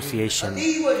illicit association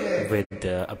with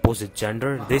the opposite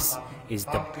gender. This is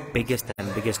the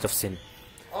biggest of sin.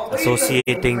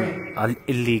 Associating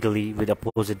illegally with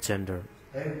opposite gender.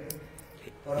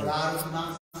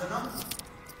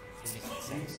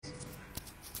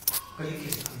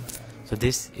 So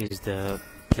this is the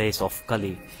place of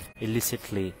Kali.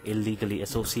 Illegally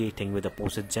associating with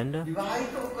opposite gender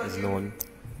is known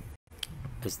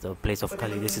as the place of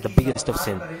Kali. This is the biggest of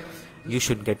sin. You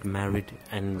should get married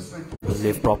and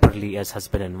live properly as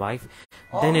husband and wife.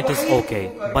 Then it is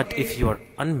okay. But if you are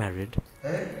unmarried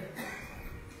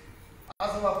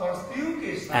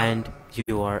and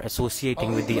you are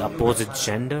associating with the opposite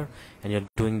gender and you're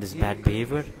doing this bad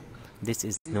behavior, this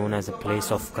is known as a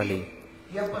place of Kali.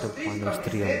 The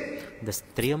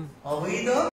striyam,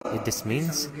 this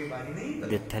means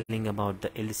they're telling about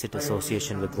the illicit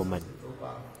association with women,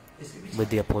 with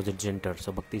the opposite gender.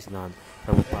 So Bhaktisiddhanta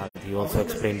Prabhupada, he also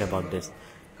explained about this.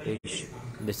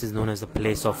 This is known as the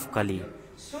place of Kali.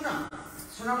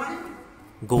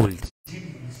 Gold.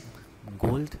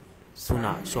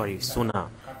 Suna.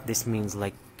 This means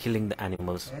like killing the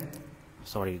animals.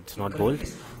 Sorry, it's not gold.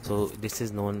 So this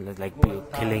is known as like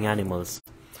killing animals.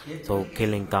 So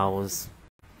killing cows,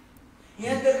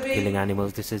 killing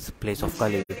animals, this is place of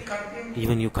Kali.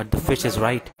 Even you cut the fishes,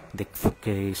 right? They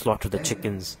slaughter the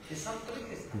chickens.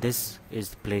 This is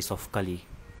the place of Kali.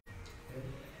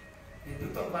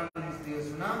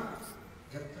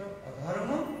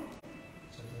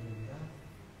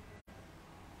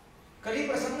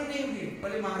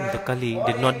 The Kali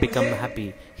did not become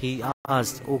happy. He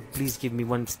asked, oh, please give me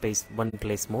one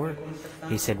place more.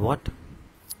 He said, what?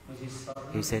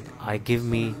 He said,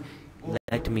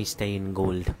 let me stay in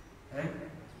gold.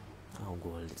 Oh,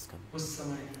 gold is coming.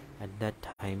 At that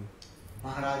time,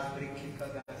 Maharaj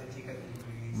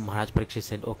Pariksit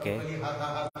said, okay.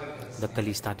 The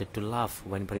Kali started to laugh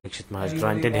when Pariksit Maharaj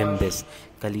granted him this.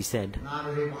 Kali said,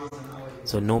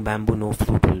 so no bamboo, no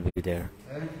flute will be there.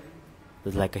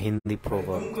 It's like a Hindi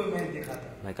proverb.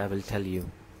 Like I will tell you.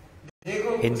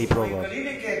 Hindi proverb.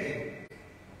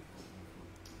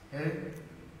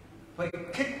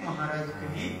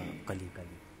 Kali.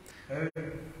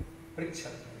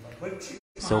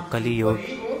 So Kali Yuga,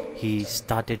 he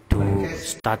started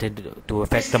to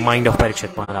affect the mind of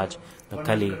Pariksit Maharaj, the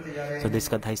Kali. So this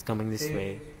katha is coming this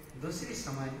way.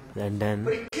 And then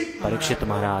Pariksit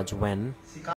Maharaj, when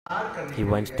he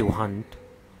went to hunt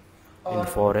in the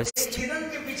forest,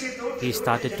 he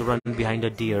started to run behind a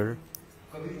deer,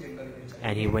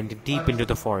 and he went deep into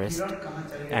the forest,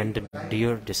 and the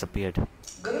deer disappeared.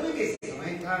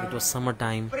 It was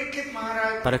summertime.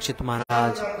 Pariksit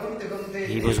Maharaj,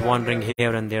 he was wandering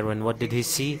here and there, and what did he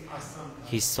see?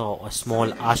 He saw a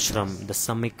small ashram, the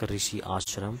Samik Rishi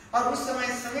ashram.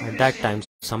 At that time,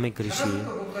 Samik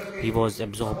Rishi, he was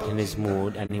absorbed in his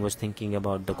mood, and he was thinking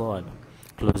about the God,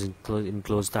 in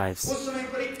closed eyes.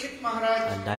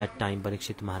 At that time,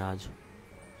 Pariksit Maharaj,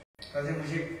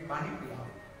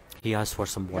 he asked for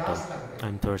some water.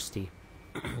 I'm thirsty,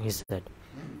 he said.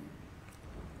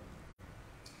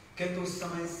 The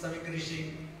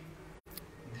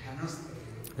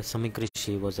Samik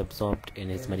Rishi was absorbed in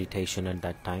his meditation at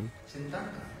that time.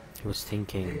 He was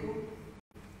thinking.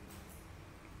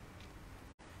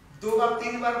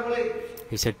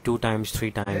 He said 2 times,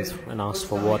 3 times and asked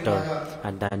for water.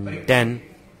 And then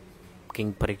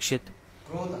King Pariksit,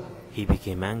 he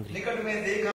became angry.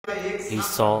 He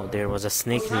saw there was a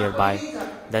snake nearby.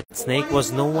 That snake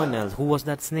was no one else. Who was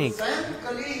that snake?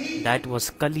 That was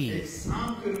Kali.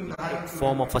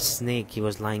 Form of a snake, he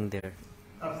was lying there.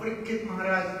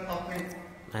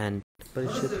 And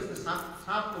Pariksit,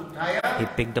 he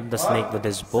picked up the snake with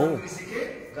his bow,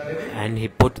 and he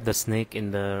put the snake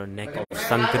in the neck of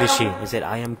Sankrishi. He said,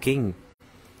 I am king,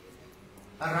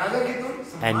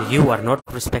 and you are not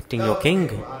respecting your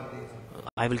king.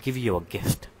 I will give you a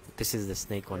gift. This is the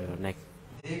snake on your neck.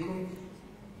 And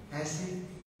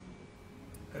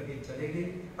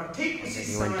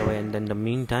he went away, and in the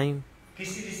meantime,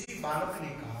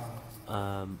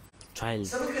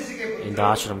 child in the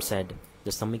ashram said,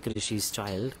 the Samik Rishi's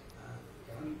child,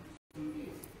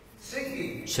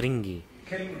 Shringi,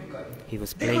 he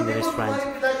was playing with his friends.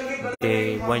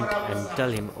 They went and tell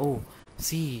him, oh,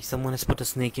 see, someone has put a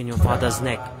snake in your father's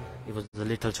neck. It was the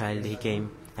little child. He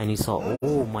came and he saw,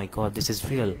 oh my God, this is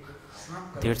real.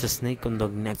 There's a snake on the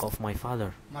neck of my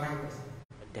father. A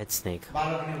dead snake.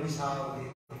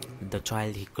 The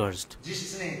child, he cursed.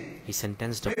 He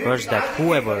sentenced a curse that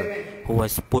whoever who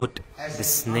has put the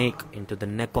snake into the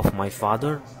neck of my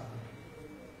father,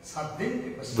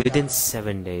 within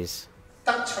 7 days,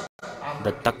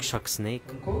 the Takshak snake,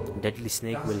 deadly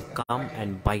snake, will come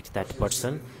and bite that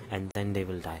person, and then they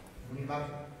will die.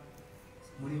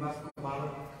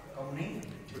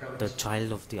 The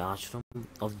child of the ashram,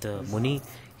 of the Muni,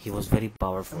 he was very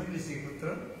powerful.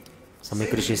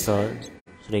 Samik Rishi saw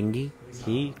Shringi,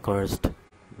 he cursed.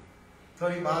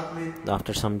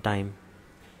 After some time,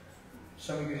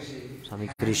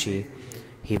 Samik Rishi,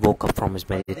 he woke up from his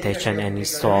meditation and he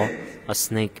saw a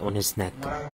snake on his neck.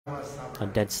 A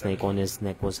dead snake on his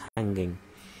neck was hanging.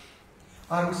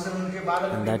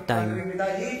 And that time,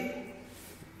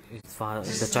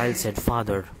 the child said,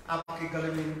 Father,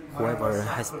 whoever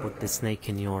has put the snake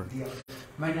in your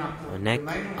neck,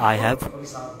 I have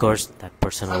cursed that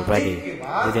person already.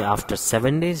 After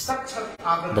 7 days,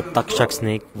 the Takshak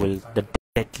snake the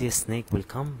deadliest snake will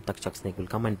come, Takshak snake will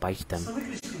come and bite them.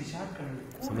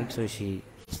 Samik Rishi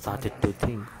started to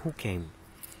think, who came?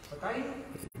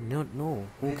 No,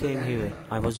 who came here?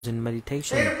 I was in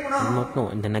meditation, I did not know.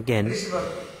 And then again,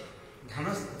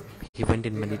 he went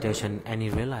in meditation and he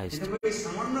realized,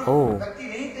 oh,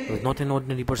 it was not an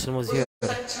ordinary person was here.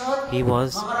 He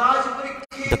was,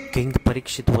 the King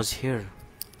Pariksit was here.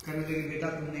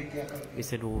 He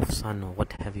said, oh son,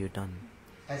 what have you done?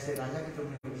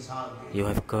 You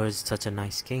have cursed such a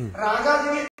nice king.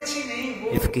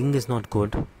 If king is not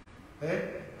good,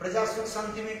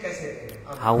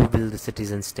 how will the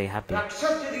citizens stay happy?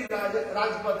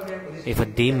 If a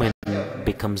demon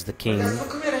becomes the king,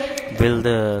 will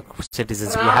the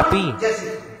citizens be happy?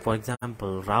 For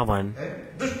example, Ravan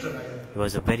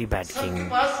was a very bad king.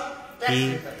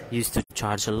 He used to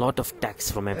charge a lot of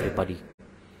tax from everybody.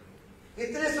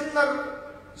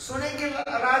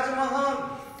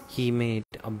 He made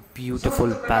a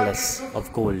beautiful palace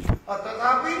of gold.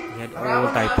 He had all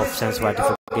type of sense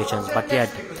gratifications, but yet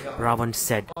Ravan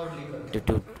said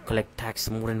to collect tax,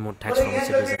 more and more tax from the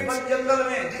citizens.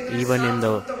 Even in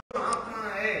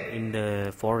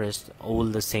the forest, all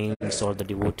the saints or the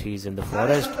devotees in the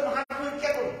forest,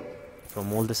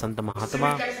 from all the Santa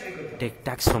Mahatma, take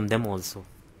tax from them also.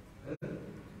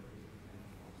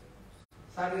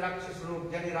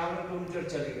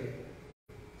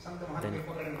 Then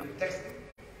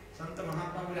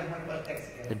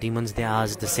The demons, they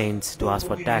asked the saints to ask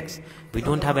for tax. We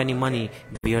don't have any money.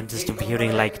 We are just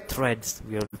wearing like threads.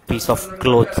 We are a piece of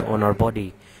cloth on our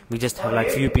body. We just have like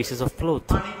few pieces of cloth.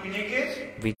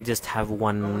 We just have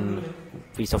one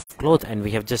piece of cloth and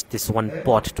we have just this one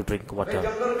pot to drink water.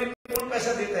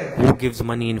 Who gives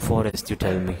money in forest, you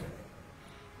tell me?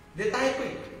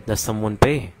 Does someone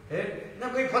pay?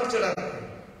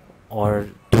 Or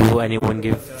do anyone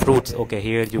give fruits? Okay,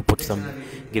 here you put some,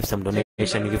 give some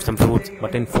donation, you give some fruits.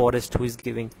 But in forest, who is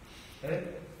giving?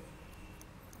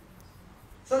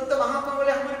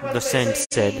 The saint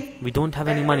said, we don't have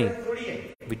any money.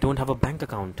 We don't have a bank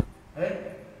account.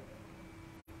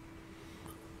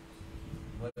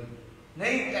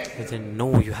 He said,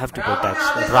 no, you have to pay tax.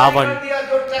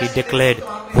 Ravan, he declared,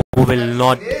 who will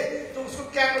not,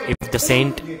 if the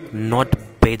saint not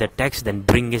pay the tax, then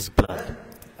bring his blood.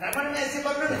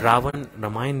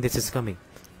 Ramayana, this is coming.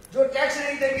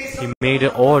 He made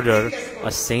an order,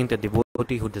 a saint, a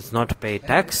devotee who does not pay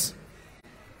tax,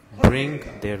 bring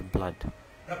their blood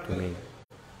to me.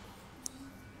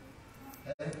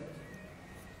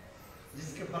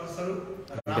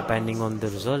 And depending on the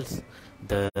results,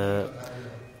 the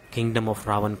kingdom of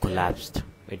Ravan collapsed.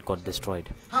 It got destroyed.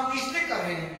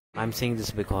 I'm saying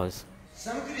this because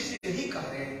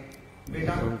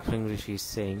Rishi is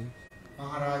saying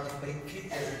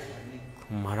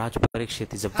Maharaj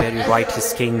Pariksit is a very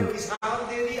righteous king,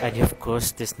 and you have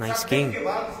cursed this nice king.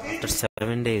 After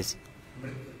 7 days,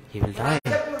 he will die.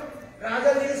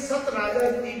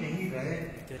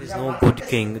 There is no good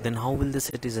king, then how will the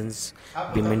citizens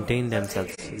be maintain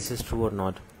themselves? This is true or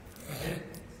not?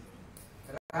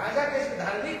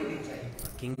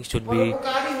 King should be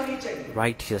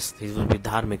righteous, he will be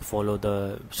dharmic, follow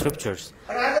the scriptures,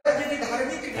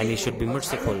 and he should be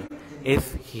merciful.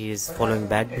 If he is following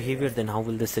bad behavior, then how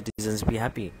will the citizens be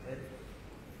happy?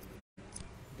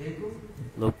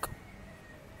 Look,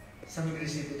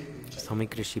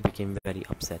 Samik Rishi became very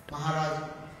upset.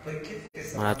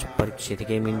 Maharaj Pariksit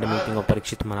came in the meeting of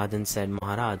Pariksit Maharaja and said,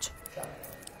 Maharaj,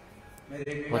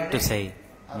 what to say?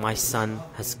 My son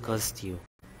has cursed you.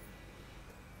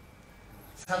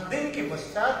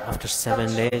 After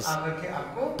 7 days,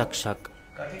 Takshak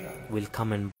will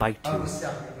come and bite you,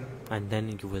 and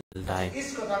then you will die.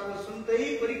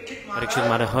 Pariksit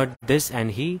Maharaj heard this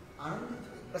and he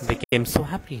became so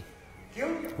happy.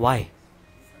 Why?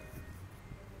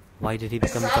 Why did he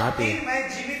become so happy?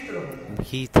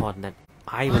 He thought that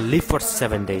I will live for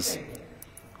 7 days.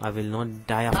 I will not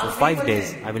die after 5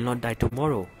 days. I will not die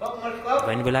tomorrow.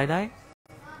 When will I die?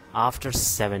 After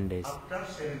 7 days.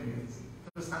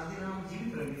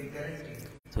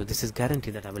 So this is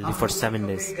guarantee that I will live for 7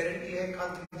 days.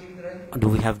 Do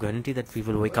we have guarantee that we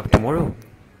will wake up tomorrow?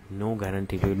 No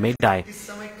guarantee. We may die.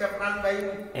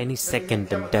 Any second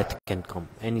death can come.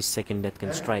 Any second death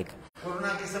can strike.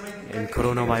 In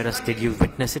coronavirus, did you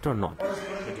witness it or not?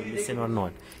 Did you listen or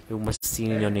not? You must see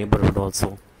in your neighborhood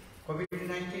also.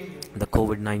 The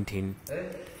COVID-19.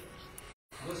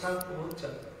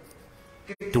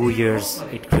 2 years,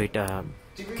 it created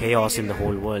chaos in the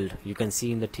whole world. You can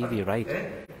see in the TV, right?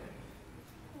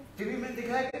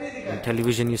 On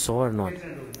television you saw or not?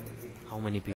 How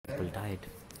many people died?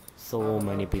 So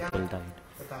many people died.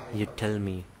 You tell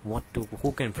me, who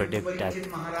can predict death?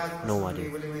 Nobody.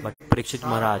 But Pariksit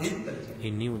Maharaj, he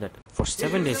knew that for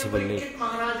 7 days he will live.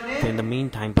 So in the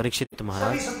meantime, Pariksit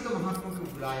Maharaj,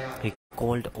 he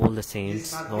called all the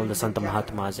saints, all the Santa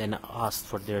Mahatmas, and asked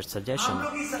for their suggestion.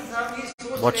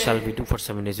 What shall we do for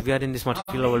 7 days? We are in this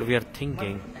material world, we are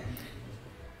thinking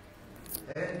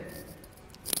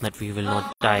that we will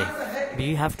not die.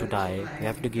 We have to die. We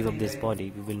have to give up this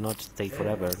body. We will not stay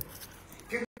forever.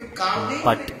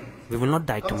 But we will not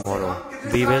die tomorrow.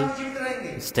 We will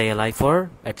stay alive for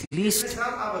at least,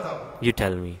 you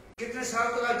tell me,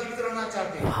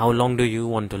 how long do you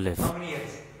want to live?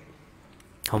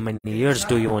 How many years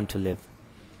do you want to live?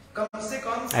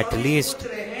 At least,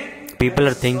 people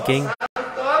are thinking,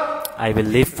 I will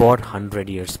live for 100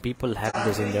 years. People have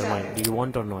this in their mind. Do you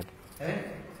want or not?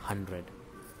 100.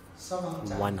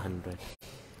 100.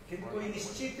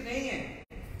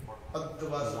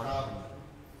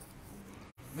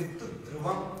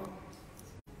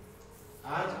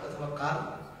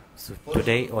 So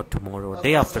today or tomorrow,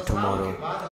 day after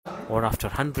tomorrow, or after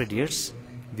 100 years,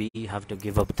 we have to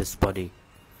give up this body.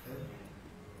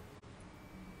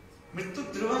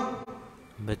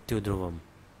 Mrityu Dhruvam.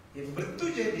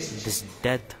 This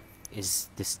death is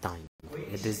this time.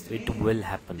 It will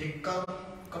happen.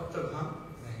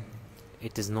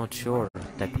 It is not sure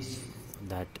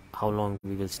that how long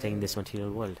we will stay in this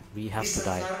material world. We have to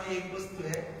die.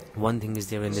 One thing is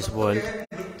there in this world,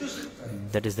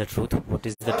 That is the truth. What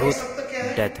is the truth?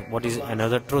 Death. What is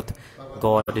another truth?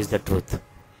 God is the truth.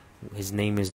 His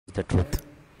name is the truth.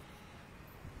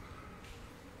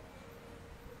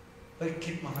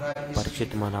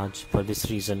 Pariksit Maharaj, for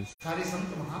this reason,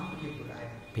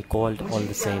 he called all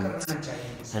the saints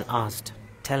and asked,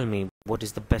 tell me, what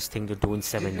is the best thing to do in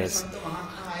 7 days?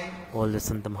 All the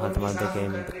Santa Mahatmas, they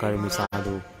came, the Karmi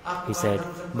Sadhu. He said,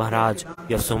 Maharaj,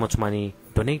 you have so much money,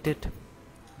 donate it.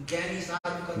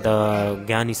 The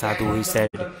Jnani Sadhu, he said,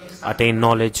 attain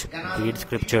knowledge, read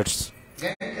scriptures.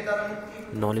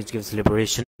 Knowledge gives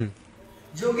liberation.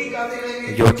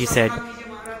 Yogi said,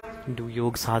 do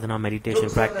yoga sadhana, meditation,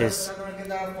 practice.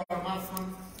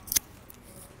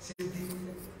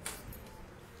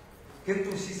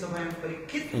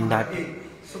 In that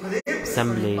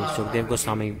assembly, Sukadeva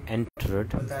Goswami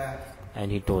entered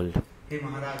and he told,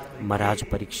 Maharaj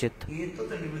Pariksit,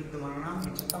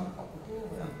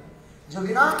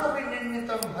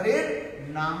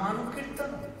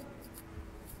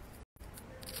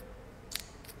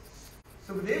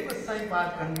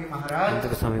 Sukadeva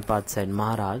Goswami Pad said,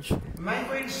 Maharaj,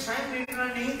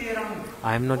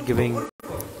 I am not giving,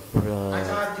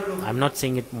 I am not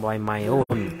saying it by my own.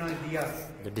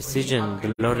 The decision,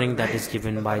 the learning that is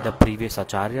given by the previous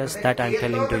acharyas, that I am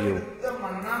telling to you.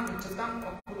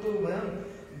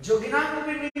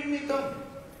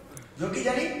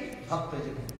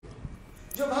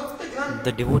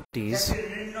 The devotees,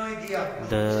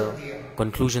 the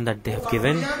conclusion that they have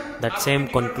given, that same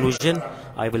conclusion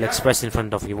I will express in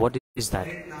front of you. What is that?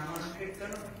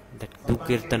 That do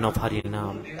kirtan of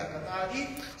Harinam.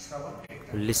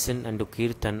 Listen and do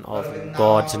kirtan of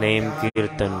God's name,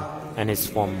 kirtan and His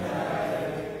form.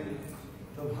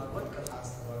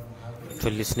 So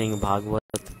listening Bhagavat,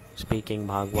 speaking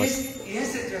Bhagavat.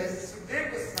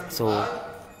 So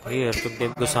here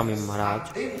Sukadeva Goswami Maharaj,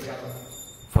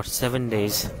 for 7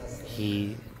 days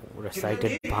he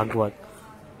recited Bhagavat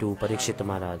to Pariksit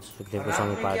Maharaj. Sukadeva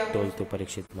Goswami Pad told to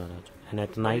Pariksit Maharaj. And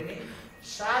at night,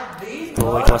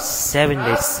 so it was 7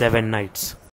 days, 7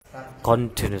 nights,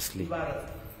 continuously.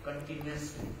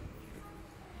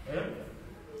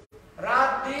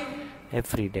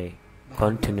 Every day,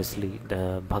 continuously,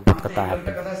 the Bhagavatta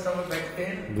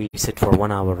happened. We sit for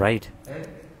 1 hour, right?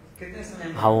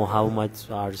 How much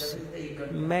hours?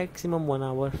 Maximum 1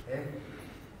 hour.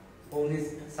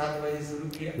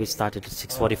 We started at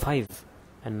 6:45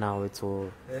 and now it's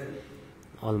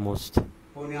almost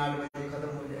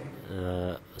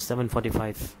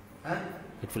 7:45.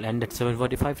 It will end at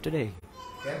 7:45 today.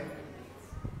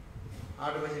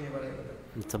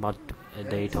 It's about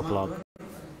 8 o'clock.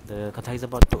 The katha is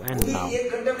about to end now.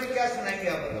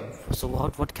 So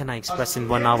what can I express in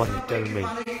 1 hour? Tell me.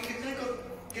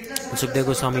 Sukadeva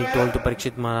Goswami told to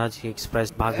Pariksit Maharaj, he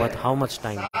expressed Bhagavat how much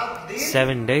time?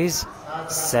 7 days,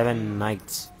 7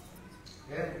 nights.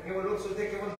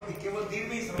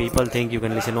 People think you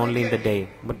can listen only in the day.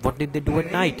 But what did they do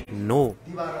at night? No.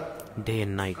 Day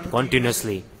and night,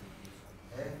 continuously.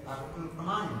 In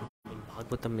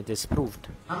Bhagavatam it is proved.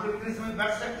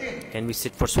 Can we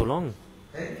sit for so long?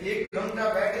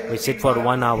 We sit for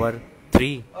 1 hour,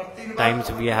 3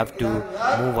 times we have to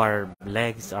move our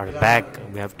legs, our back,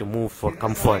 we have to move for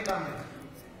comfort.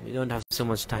 We don't have so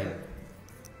much time.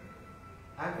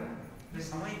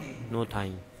 No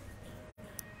time.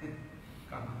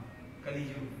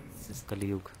 This is Kali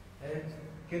Yuga.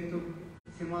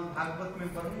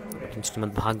 But in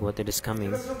Srimad Bhagavatam it is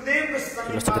coming.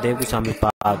 Sukadeva Goswami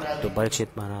Pad to Pariksit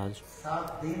Maharaj.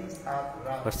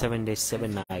 For 7 days,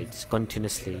 7 nights,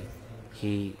 continuously,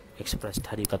 he expressed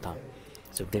harikatha.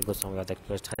 Sukadeva Goswami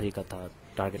expressed harikatha,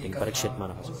 targeting Pariksit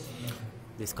Maharaj.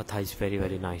 This katha is very,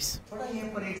 very nice.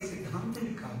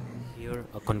 Here,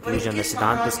 a conclusion, the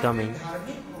Siddhanta is coming.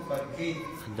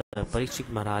 The Pariksit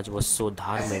Maharaj was so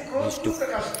dharmic.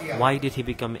 Why did he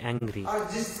become angry?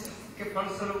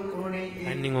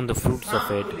 Depending on the fruits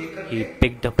of it, he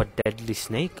picked up a deadly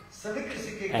snake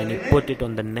and he put it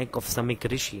on the neck of Samik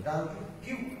Rishi.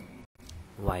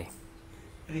 Why?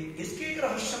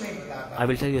 I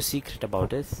will tell you a secret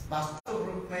about it.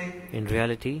 In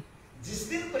reality,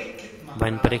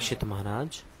 when Pariksit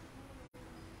Maharaj,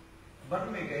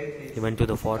 he went to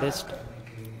the forest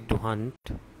to hunt.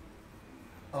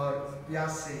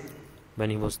 When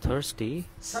he was thirsty,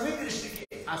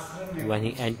 when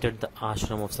he entered the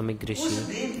ashram of Samik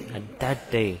Rishi, at that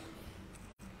day,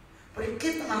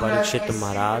 Pariksit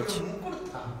Maharaj,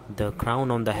 the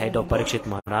crown on the head of Pariksit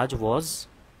Maharaj was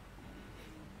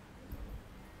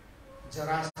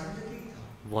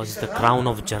the crown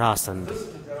of Jarasandha.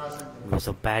 He was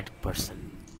a bad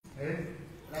person.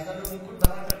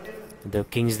 The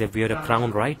kings, they wear a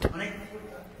crown, right?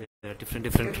 There are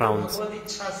different crowns.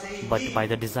 But by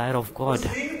the desire of God,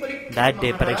 that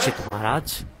day Pariksit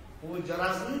Maharaj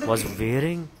was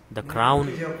wearing the crown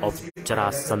of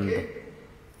Jarasandha,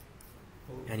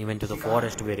 and he went to the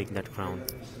forest wearing that crown.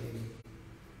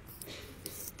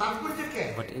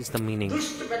 What is the meaning?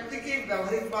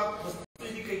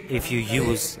 If you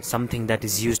use something that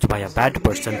is used by a bad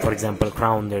person, for example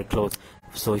crown, their clothes,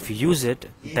 so if you use it,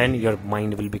 then your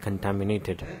mind will be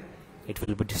contaminated, it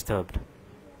will be disturbed.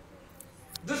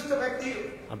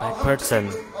 A bad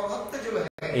person,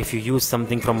 if you use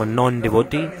something from a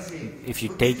non-devotee, if you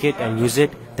take it and use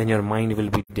it, then your mind will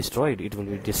be destroyed, it will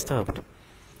be disturbed.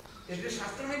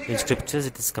 In scriptures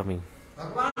it is coming.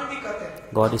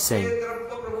 God is saying,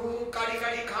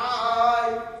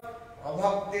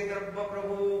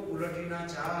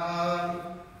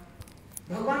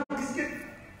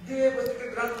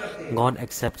 God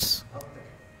accepts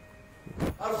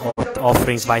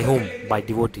offerings by whom? By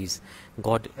devotees.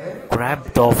 God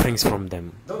grabbed the offerings from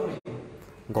them.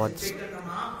 God,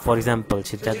 for example,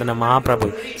 Sri Chaitanya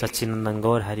Mahaprabhu, Sachinandan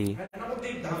Gaur Hari,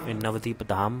 in Navadip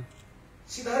Dham,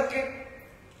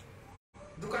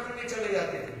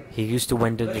 he used to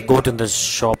go to the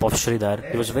shop of Sridhar.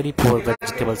 He was a very poor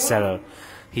vegetable seller.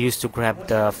 He used to grab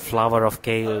the flower of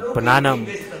kale, banana,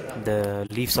 the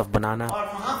leaves of banana.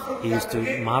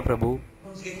 Mahaprabhu,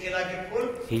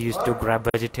 he used to grab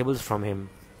vegetables from him.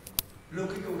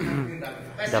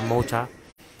 The mocha,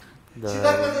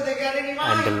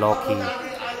 and the loki.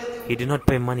 He did not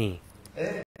pay money.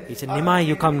 He said, Nimai,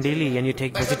 you come daily and you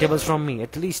take vegetables from me,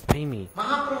 at least pay me.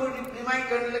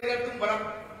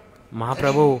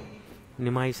 Mahaprabhu,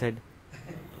 Nimai said,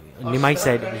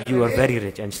 you are very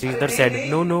rich. And Sridhar said,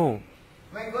 no,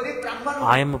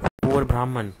 I am a poor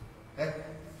Brahman.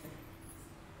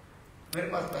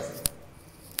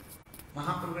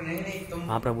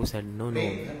 Mahaprabhu said, no,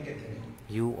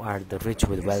 you are the rich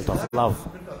with wealth of love.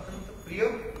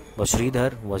 But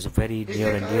Sridhar was very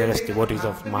near and dearest devotees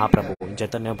of Mahaprabhu. In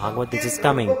Chaitanya Bhagavat this is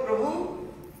coming.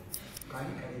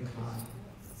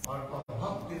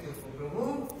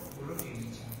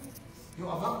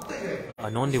 A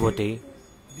non-devotee,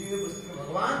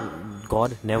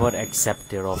 God never accepts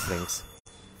their offerings.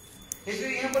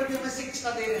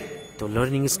 So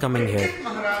learning is coming here.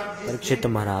 Pariksit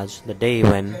Maharaj, the day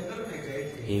when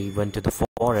he went to the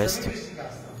forest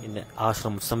in the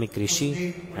ashram of Samik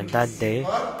Rishi, and that day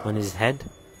on his head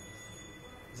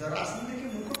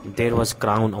there was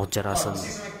crown of Jarasandha,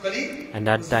 and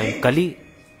that time Kali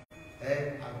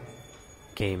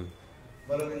came.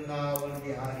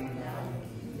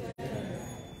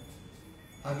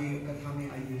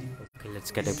 Okay,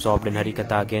 let's get absorbed in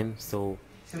harikatha again. So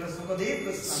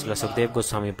Srila Sukadeva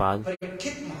Goswami Pad,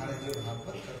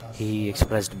 he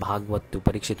expressed Bhagavat to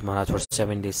Pariksit Maharaj for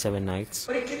 7 days, 7 nights.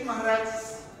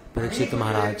 Pariksit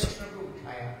Maharaj,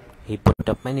 he put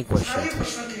up many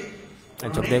questions,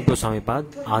 and Sukadeva Goswami Pad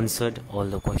answered all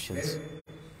the questions.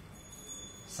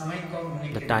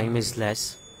 The time is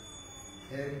less.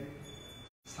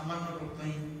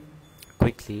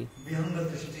 Quickly,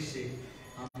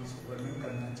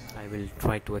 I will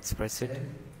try to express it.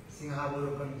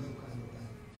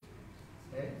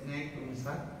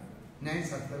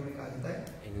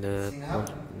 In the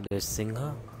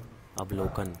Singha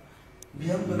Avlokan,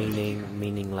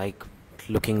 meaning like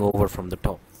looking over from the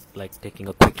top, like taking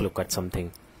a quick look at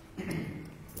something.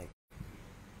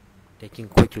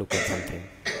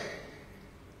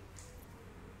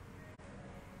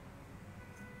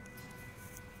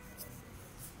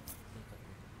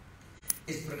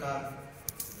 इस प्रकार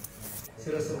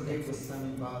श्री सुखदेव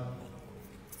गोस्वामी पाद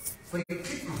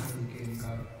परीक्षित महाराज के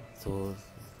निकाल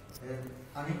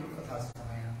अनेक कथा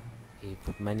सुनाया. He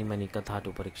put many katha to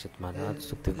Pariksit Maharaj.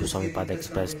 Sukadeva Goswami Pada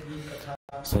expressed.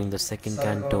 So in the second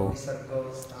canto,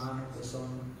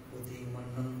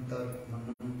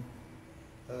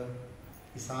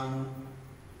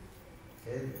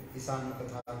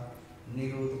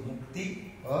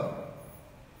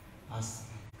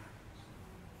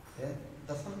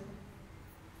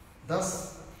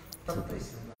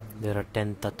 there are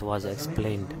 10 tattvas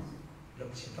explained.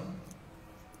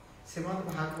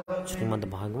 Srimad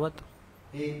Bhagavat,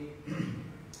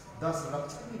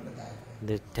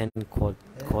 the 10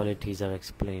 qualities are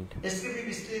explained. This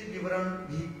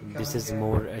is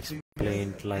more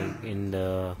explained like in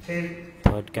the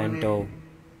third canto.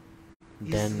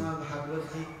 Then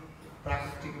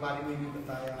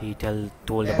he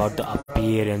told about the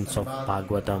appearance of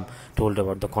Bhagavatam, told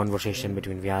about the conversation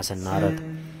between Vyasa and Narada.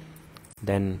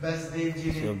 Then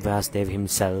Vyasadeva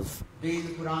himself,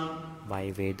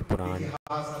 by Ved Puran,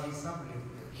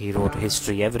 he wrote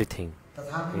history, everything.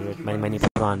 He read many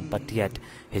Puran, but yet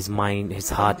his mind, his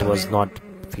heart was not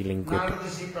feeling good.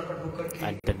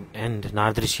 At the end,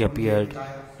 Narada Rsi appeared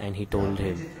and he told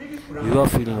him, "You are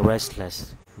feeling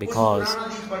restless because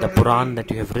the Puran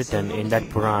that you have written, in that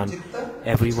Puran,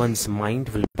 everyone's mind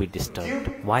will be disturbed.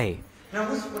 Why?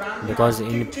 Because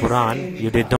in Puran, you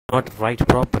did not write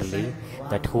properly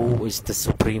that who is the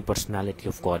Supreme Personality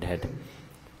of Godhead.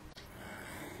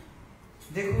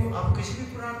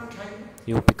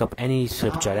 You pick up any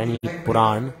scripture, any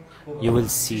Puran, you will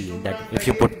see that if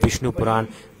you put Vishnu Puran,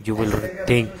 you will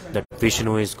think that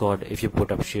Vishnu is God. If you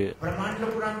put up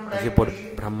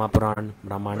Brahma Puran,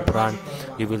 Brahman Puran,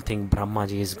 you will think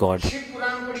Brahmaji is God.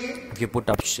 If you put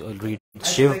up read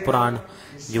Shiv Puran,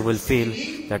 you will feel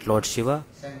that Lord Shiva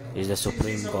is the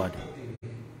Supreme God.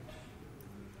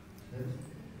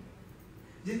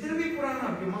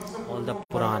 All the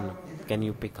Puran can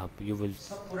you pick up, your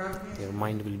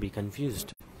mind will be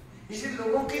confused.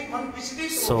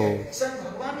 So,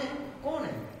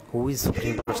 who is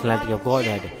Supreme Personality of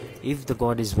Godhead? If the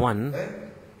God is one,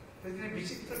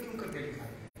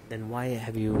 then why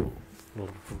have you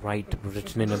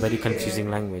written in a very confusing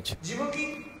language?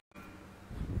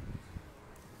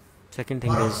 Second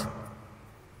thing is,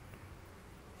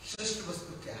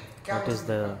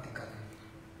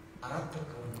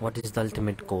 what is the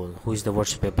ultimate goal? Who is the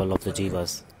worshipable of the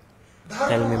jivas?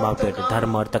 Tell me about it.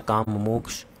 Dharma, Artha, Kam,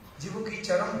 Moksha.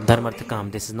 Dharma, Artha,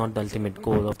 Kam, this is not the ultimate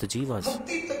goal of the jivas.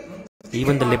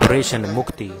 Even the liberation,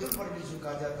 Mukti,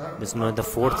 this is not the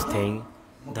fourth thing.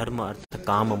 Dharma, Artha,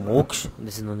 Kam, Moksha,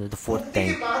 this is not the fourth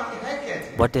thing.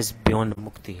 What is beyond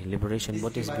Mukti, liberation?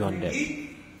 What is beyond that?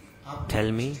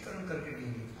 Tell me.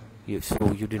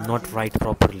 So you did not write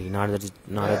properly.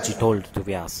 Naradaji told to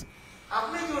Vyas.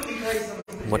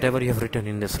 Whatever you have written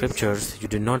in the scriptures, you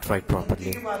did not write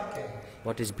properly.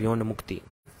 What is beyond Mukti?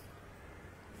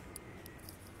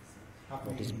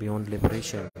 What is beyond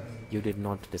liberation? You did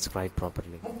not describe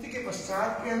properly.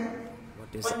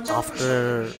 What is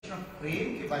after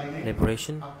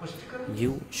liberation?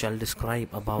 You shall describe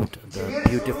about the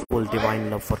beautiful divine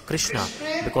love for Krishna,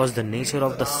 because the nature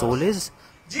of the soul is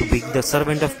to be the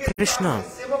servant of Krishna.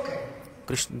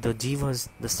 The jivas,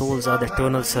 the souls are the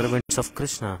eternal servants of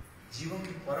Krishna.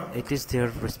 It is their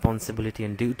responsibility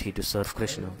and duty to serve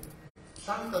Krishna.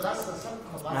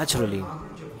 Naturally,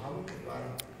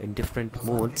 in different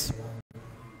modes,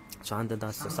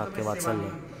 Chandadasa, Sakya,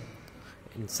 Vatsalya.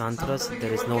 In Santras,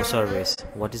 there is no service.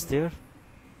 What is there?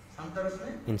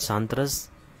 In Santras,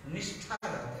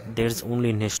 there is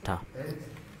only Nishtha.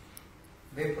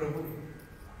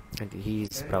 And he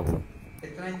is Prabhu.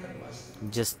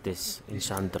 Just this in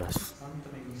Shantras.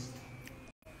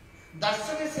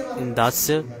 In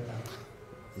Dasya,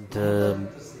 the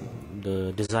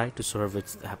desire to serve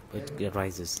it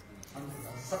arises.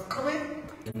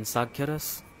 In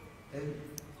Sakyaras,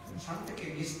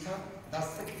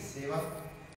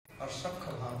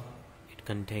 it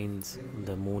contains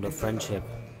the mood of friendship.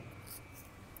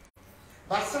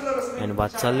 And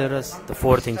Vatsalyaras, the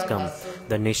four things come: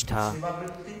 the Nishtha,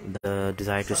 the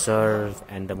desire to serve,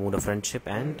 and the mood of friendship,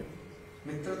 and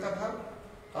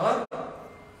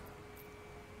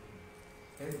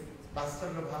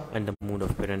the mood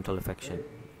of parental affection.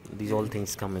 These all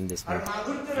things come in this mood.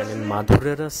 And in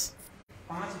Madhuryaras,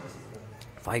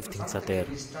 five things are there: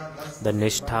 the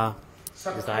Nishtha,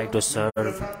 desire to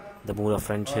serve, the mood of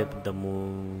friendship, the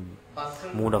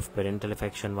mood of parental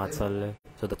affection, Vatsalya,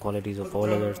 so the qualities of all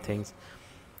other things,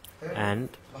 and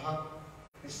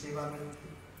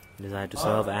desire to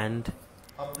serve, and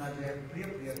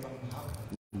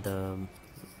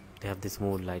they have this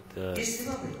mood like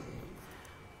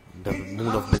the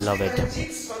mood of beloved.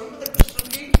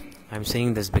 I am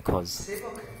saying this because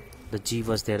the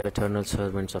jivas, they are eternal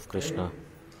servants of Krishna.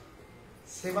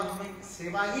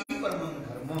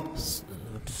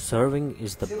 Serving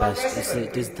is the best.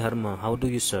 It is dharma. How do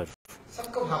you serve?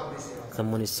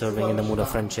 Someone is serving in the mood of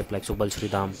friendship, like Subal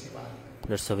Sridham.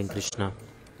 They are serving Krishna.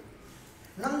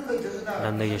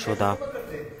 Nanda Yasoda.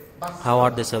 How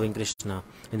are they serving Krishna?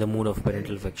 In the mood of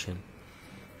parental affection.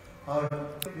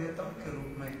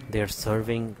 They are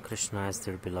serving Krishna as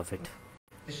their beloved.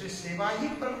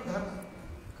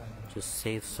 So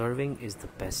serving is the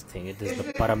best thing. It is the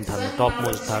param dharma,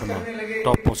 topmost dharma,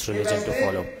 topmost religion to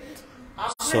follow.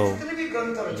 So,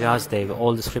 Vyasadeva,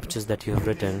 all the scriptures that you have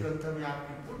written,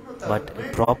 but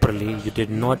properly, you did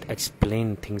not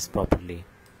explain things properly.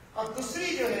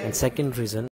 And second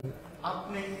reason,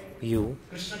 you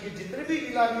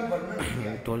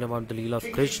told about the Leela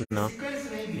of Krishna,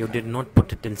 you did not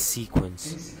put it in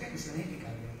sequence.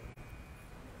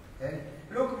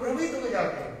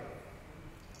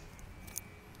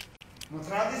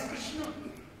 Mathuradish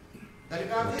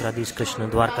Krishna,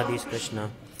 Dwarkadish Krishna,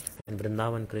 and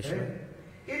Vrindavan Krishna.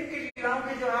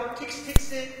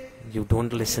 You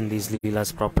don't listen these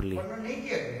leelas properly.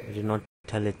 You do not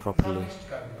tell it properly.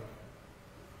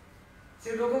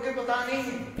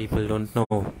 People don't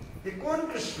know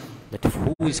that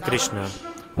who is Krishna,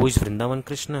 who is Vrindavan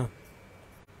Krishna,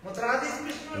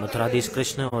 Mathuradish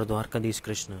Krishna or Dwarkadish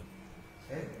Krishna.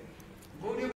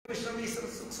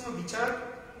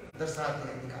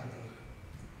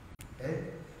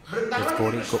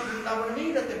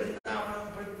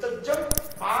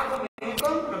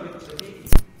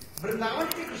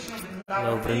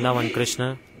 Vrindavan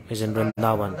Krishna is in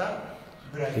Vrindavan.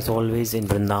 He's always in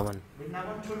Vrindavan.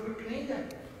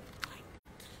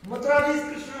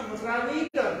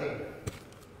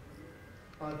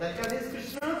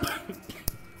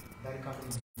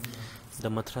 The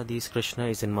Mathuradish Krishna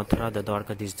is in Mathura, the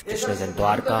Dwarkadish Krishna is in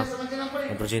Dwarka,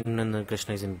 and Brajanandan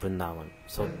Krishna is in Vrindavan.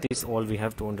 So this all we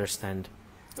have to understand.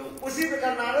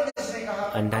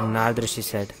 And then Narada Rsi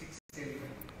said,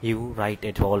 you write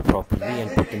it all properly and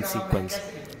put in sequence.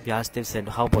 Vyasadeva said,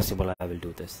 how possible I will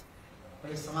do this?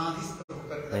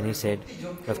 Then he said,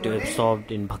 you have to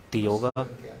absorb in Bhakti Yoga.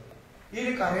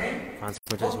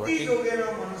 Transmitter is working.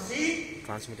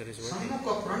 Transmitter is working.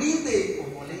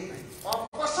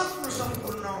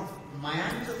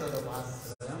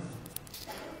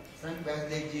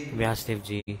 Vyasadeva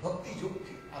ji,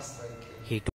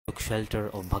 he took shelter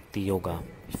of Bhakti Yoga.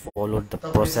 He followed the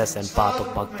process and path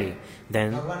of Bhakti.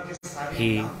 Then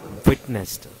he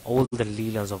witnessed all the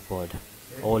leelas of God,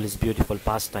 all his beautiful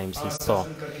pastimes he saw.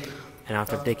 And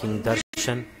after taking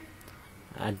darshan,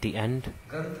 at the end,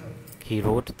 he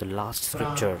wrote the last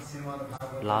scripture,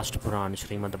 last Puran,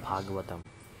 Srimad Bhagavatam.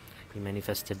 He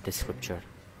manifested this scripture.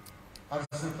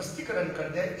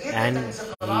 And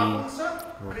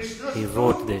he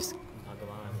wrote this.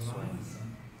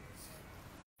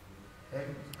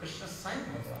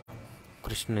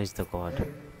 Krishna is the God,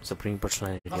 Supreme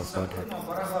Personality of Godhead.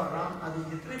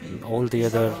 All the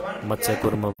other Matsya,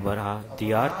 Kurma, Varaha,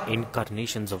 they are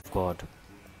incarnations of God.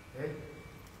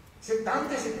 So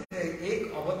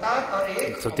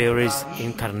there is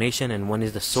incarnation and one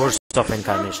is the source of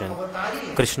incarnation.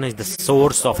 Krishna is the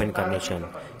source of incarnation.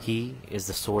 He is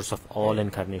the source of all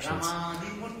incarnations.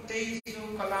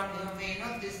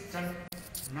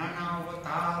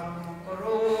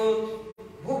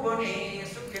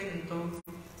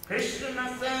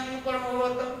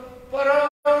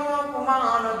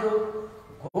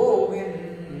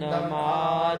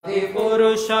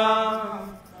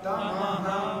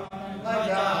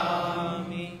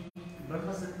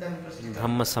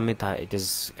 Brahma Samhita, it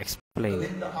is explained.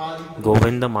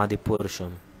 Govindam Adi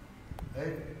Purusham.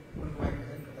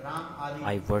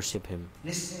 I worship him.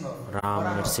 Ram,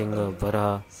 Narsingha,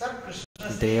 Varaha,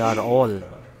 they are all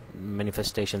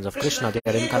manifestations of Krishna. They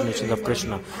are incarnations of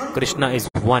Krishna. Krishna is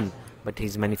one, but he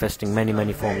is manifesting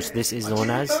many forms. This is known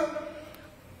as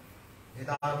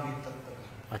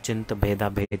Achinta Bheda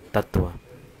Bhed Tattva.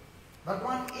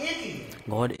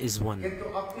 God is one.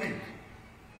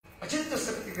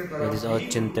 That is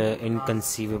Achinta,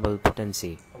 inconceivable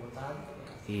potency.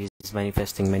 He is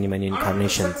manifesting many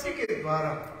incarnations.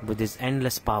 With his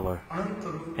endless power,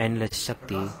 endless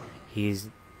Shakti, he is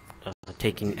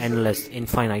taking endless,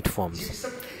 infinite forms.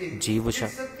 Jiva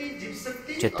Shakti,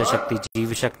 Chitta Shakti,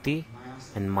 Jiva Shakti,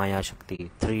 and Maya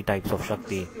Shakti. 3 types of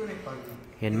Shakti.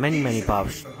 And many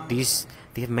powers. They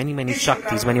have many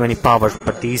Shaktis, many powers,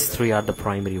 but these 3 are the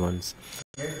primary ones.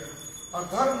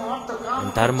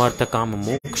 And Dharma, Artha, Kama,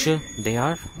 Moksha, they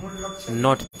are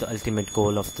not the ultimate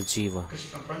goal of the Jiva.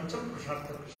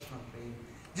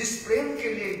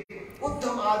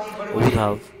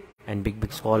 Uddhav and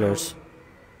big scholars,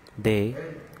 they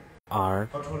are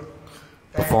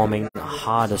performing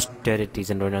hard austerities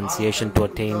and renunciation to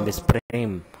attain this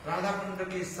prem.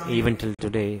 Even till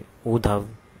today, Uddhav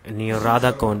near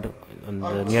Radha Kund,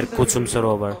 near Kusum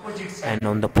Sarovar, and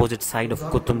on the opposite side of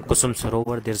Kusum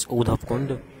Sarovar there is Uddhav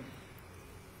Kund.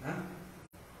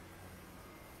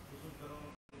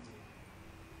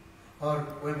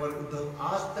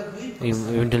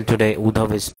 Even till today,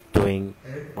 Uddhav is doing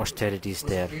austerities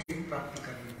there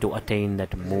to attain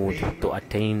that mood, to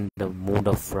attain the mood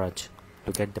of Vraj,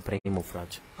 to get the prem of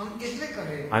Vraj.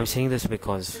 I am saying this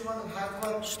because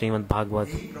Srimad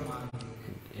Bhagavatam,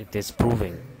 it is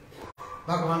proving.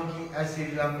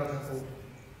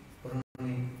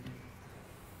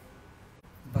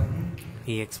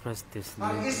 He expressed this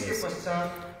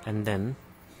and then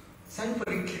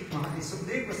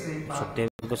Sukadeva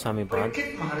Goswami Bhag,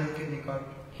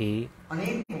 he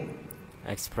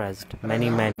expressed many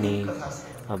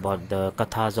about the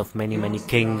kathas of many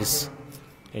kings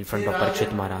in front of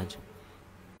Pariksit Maharaj.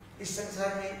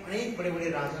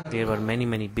 There were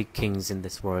many big kings in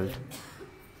this world.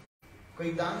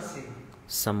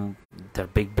 Some, they're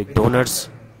big donors.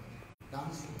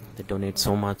 They donate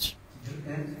so much.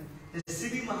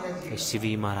 The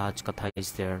Siva Maharaj Katha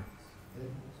is there.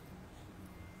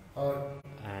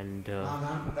 And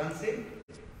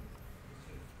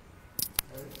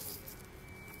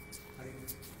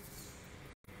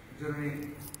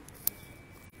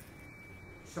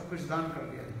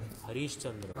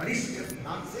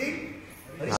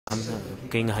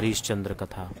King Harish Chandra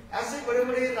Katha.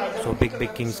 So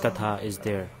big king's Katha is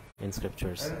there in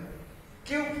scriptures.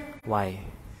 Why?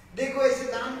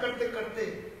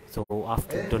 So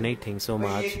after donating so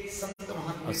much,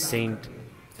 a saint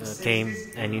came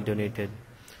and he donated.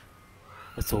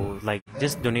 So like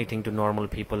just donating to normal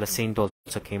people, a saint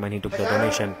also came and he took the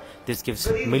donation. This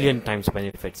gives million times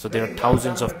benefit. So there are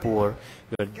thousands of poor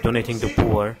who are donating to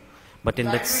poor, but in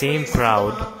that same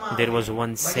crowd there was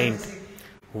one saint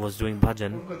who was doing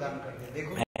bhajan,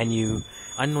 and you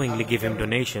unknowingly give him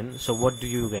donation. So what do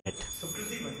you get?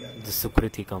 The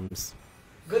sukrti comes.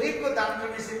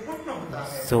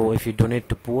 So if you donate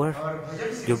to poor,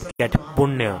 you get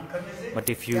punya, but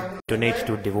if you donate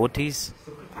to devotees,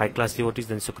 high class devotees,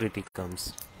 then sukriti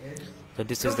comes. So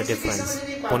this is the difference.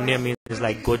 Punya means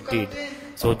like good deed.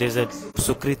 So there's a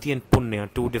sukriti and punya,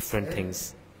 two different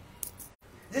things.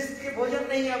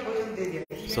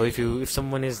 So if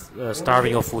someone is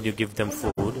starving of food, you give them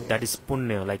food, that is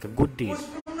punya, like a good deed,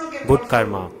 good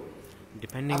karma.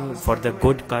 Depending for the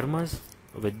good karmas,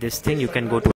 with this thing you can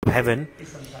go to heaven,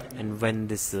 and when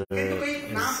this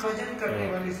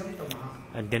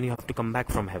and then you have to come back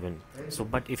from heaven. So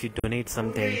but if you donate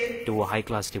something to a high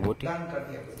class devotee,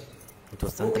 to a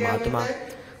Sant Mahatma,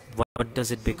 what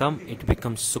does it become? It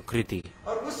becomes sukriti,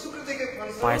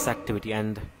 pious activity,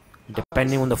 and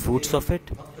depending on the fruits of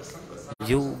it,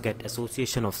 you get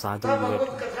association of sadhu,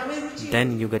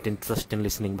 then you get interest in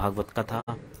listening Bhagavad-katha.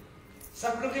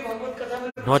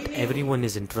 Not everyone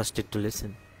is interested to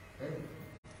listen.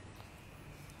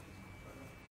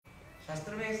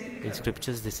 In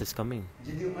scriptures this is coming.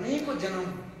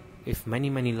 If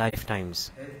many lifetimes,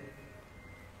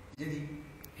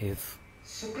 if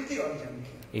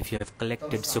you have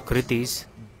collected sukritis,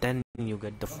 then you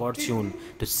get the fortune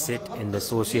to sit in the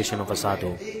association of a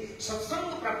sadhu.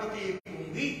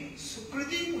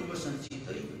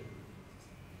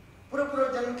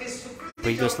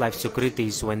 Previous life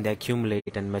sukritis, when they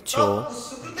accumulate and mature,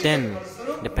 then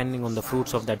depending on the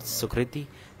fruits of that sukriti,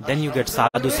 then you get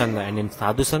sadhu sangha, and in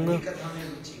sadhu sangha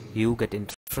you get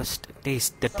interest,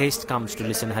 taste. The taste comes to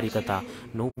listen harikatha.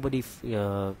 Nobody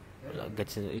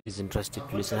is interested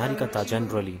to listen harikatha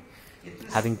generally.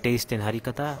 Having taste in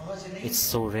harikatha, it's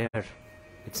so rare.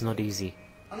 It's not easy.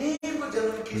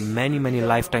 Many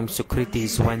lifetime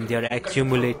sukritis, when they are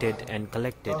accumulated and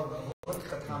collected,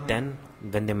 then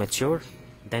when they mature,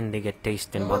 then they get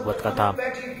taste in Bhagavad-katha.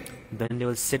 Then they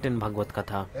will sit in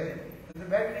Bhagavad-katha.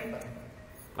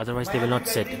 Otherwise they will not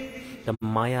sit. The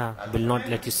Maya will not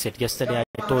let you sit. Yesterday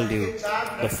I told you,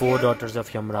 the 4 daughters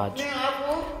of Yamraj,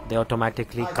 they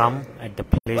automatically come at the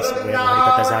place where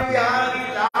harikatha is happening.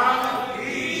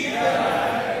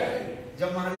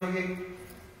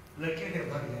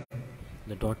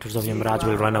 The daughters of Yamraj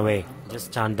will run away.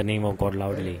 Just chant the name of God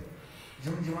loudly.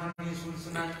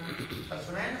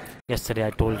 Yesterday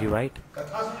I told you, right?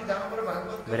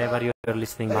 Wherever you are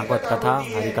listening Bhagavad-katha,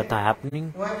 harikatha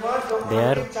happening,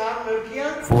 there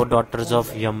 4 daughters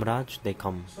of Yamraj, they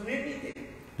come.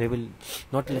 They will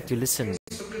not let you listen.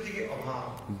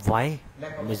 Why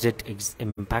is it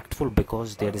impactful?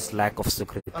 Because there is lack of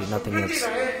sukriti, nothing else.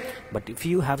 But if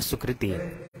you have sukriti,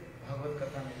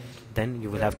 then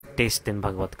you will have taste in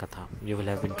Bhagavad-katha. You will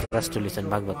have interest to listen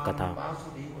Bhagavad-katha.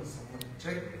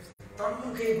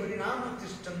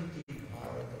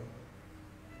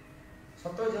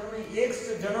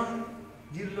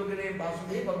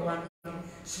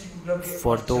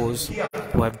 For those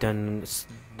who have done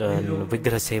the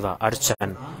Vigraha Seva,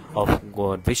 Archan of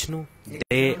God Vishnu,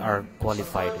 they are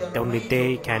qualified. Only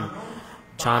they can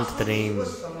chant the name,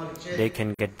 they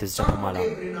can get this Japamala.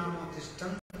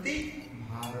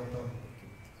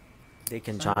 They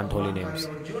can chant holy names.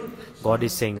 God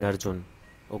is saying, Arjun,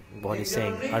 God is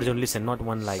saying, Arjun, listen, not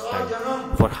one lifetime,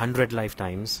 for 100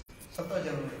 lifetimes,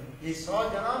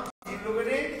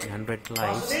 100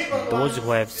 lives, those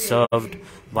who have served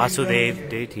Vaisnava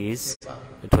deities,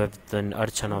 who have done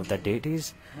archana of the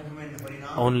deities,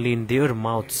 only in their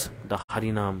mouths the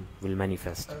Harinam will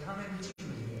manifest.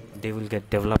 They will get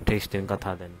developed taste in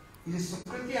Katha then. That's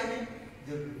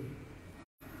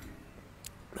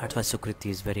why sukrti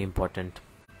is very important.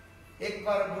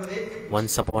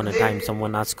 Once upon a time,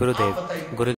 someone asked Gurudev,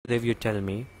 Gurudev, you tell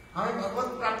me,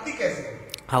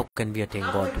 how can we attain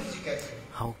God?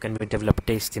 How can we develop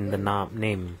taste in the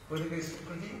name?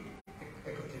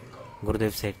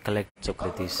 Gurudev said, collect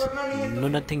sukritis. No,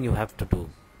 nothing you have to do.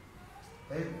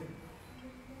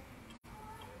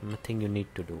 Nothing you need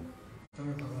to do.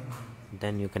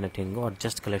 Then you can attain God.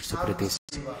 Just collect sukritis.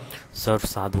 Serve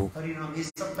sadhu.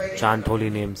 Chant holy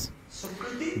names.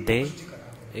 They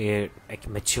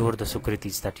mature the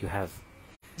sukritis that you have.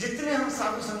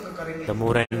 The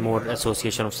more and more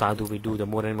association of sadhu we do, the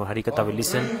more and more harikatha we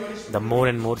listen, the more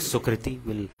and more sukriti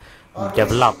will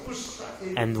develop.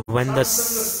 And when the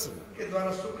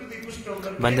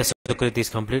sukriti is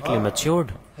completely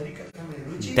matured,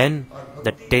 then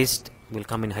the taste will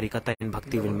come in harikatha and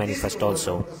bhakti will manifest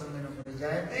also.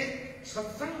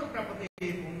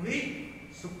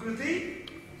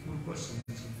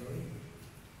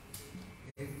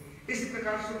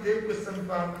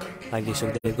 Like the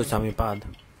Sukadeva Goswami Pad,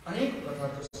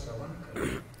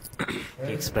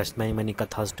 he expressed many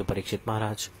kathas to Pariksit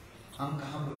Maharaja.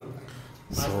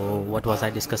 So what was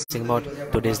I discussing about?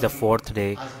 Today is the 4th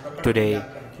day. Today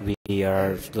we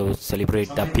are to celebrate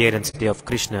the appearance day of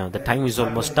Krishna. The time is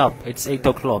almost up. It's 8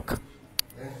 o'clock.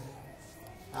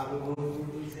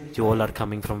 You all are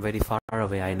coming from very far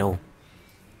away, I know.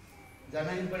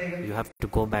 You have to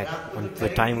go back on the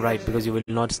time right, because you will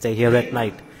not stay here at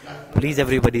night. Please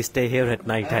everybody stay here at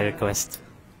night, I request.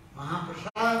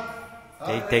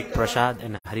 Take prasad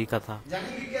and harikatha.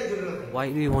 Why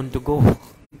do you want to go?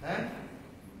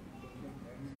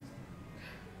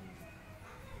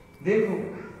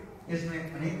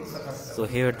 So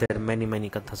here there are many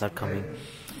kathas are coming.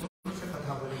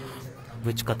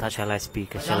 Which katha shall I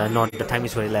speak? Shall I not? The time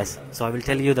is very less. So I will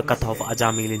tell you the katha of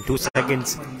Ajamila in 2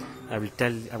 seconds. I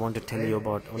want to tell you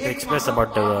about, I want to express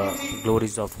about the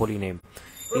glories of holy name.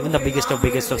 Even the biggest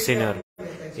of sinner,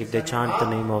 if they chant the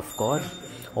name of God,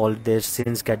 all their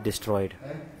sins get destroyed.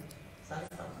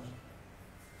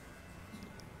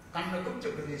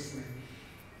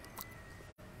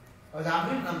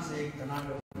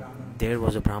 There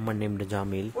was a Brahman named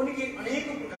Ajamil.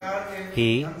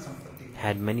 He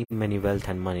had many wealth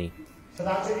and money.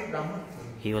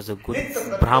 He was a good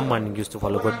Brahman, used to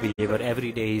follow good behavior.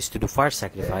 Every day he used to do fire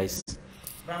sacrifice.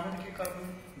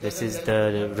 This is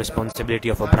the responsibility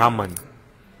of a Brahman.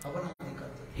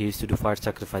 He used to do fire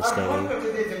sacrifice daily.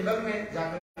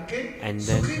 And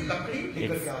then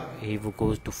he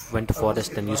went to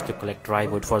forest and used to collect dry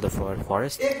wood for the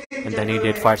forest. And then he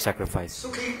did fire sacrifice.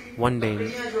 One day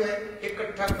in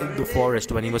the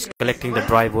forest, when he was collecting the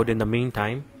dry wood, in the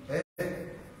meantime,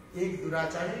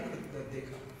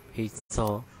 he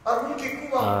saw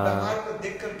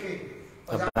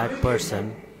a bad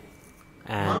person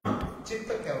and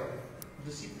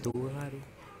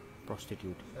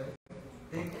prostitute.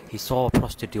 He saw a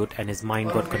prostitute and his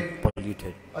mind got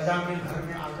polluted.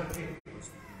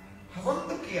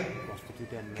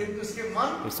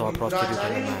 He saw a prostitute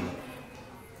and a man.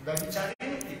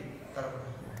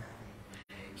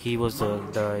 He was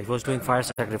doing fire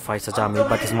sacrifice, Ajamil,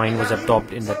 but his mind was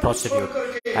absorbed in the prostitute.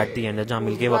 At the end,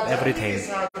 Ajamil gave up everything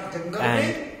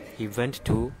and he went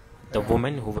to the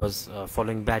woman who was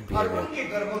following bad behavior.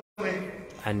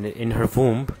 And in her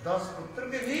womb,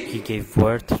 he gave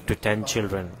birth to 10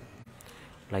 children.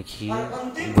 Like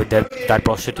with that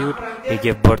prostitute, he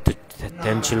gave birth to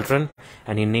 10 children,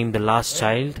 and he named the last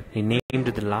child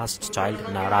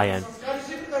Narayana.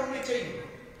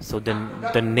 So then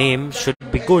the name should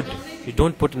be good. You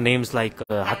don't put names like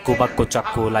Hakku Bakku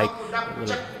Chakku,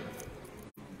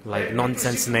 like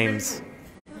nonsense names,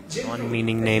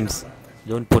 non-meaning names.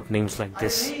 Don't put names like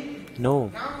this.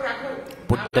 No.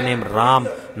 Put the name Ram,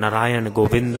 Narayana,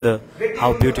 Govinda.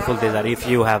 How beautiful they are. If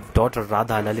you have daughter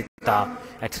Radha, Lalita,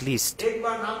 at least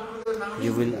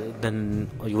you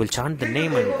will chant the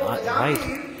name and right.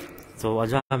 So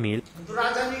Ajamil,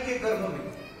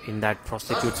 in that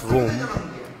prostitute's womb,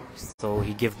 so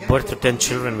he gave birth to 10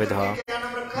 children with her,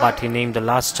 but he named the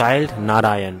last child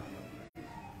Narayan.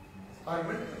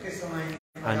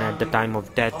 And at the time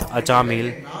of death,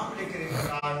 Ajamil,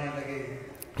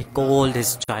 he called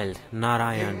his child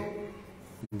Narayan.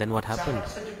 Then what happened?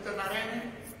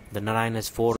 The Narayana has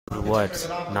 4 words,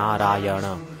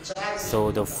 Narayana.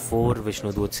 So the 4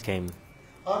 Vishnu Doots came.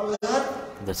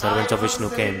 The servants of Vishnu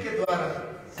came.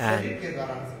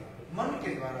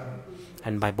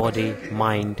 And by body,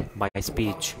 mind, by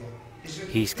speech,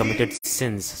 he committed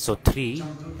sins. So 3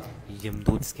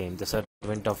 Yamdoots came. The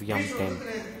servant of Yam came.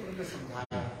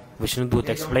 Vishnu Doot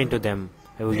explained to them,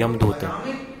 वो यमदूत है.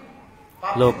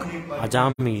 Look,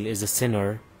 Ajamil is a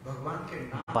sinner,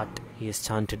 but he has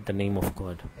chanted the name of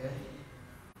God.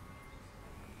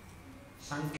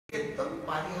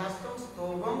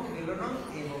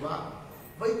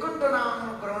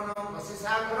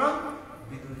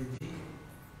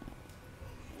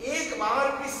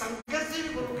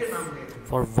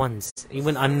 For once,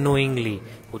 even unknowingly,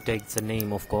 who takes the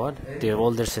name of God,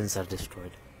 all their sins are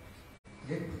destroyed.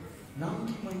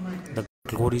 The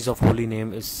glories of holy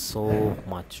name is so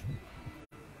much.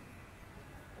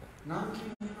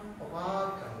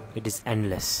 It is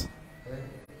endless.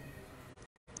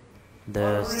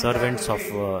 The servants of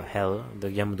hell, the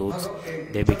Yamduts,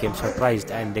 they became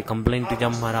surprised and they complained to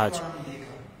Yam Maharaj.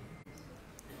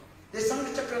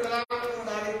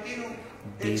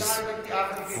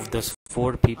 Those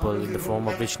 4 people in the form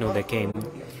of Vishnu, they came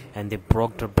and they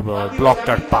blocked our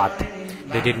path.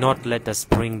 They did not let us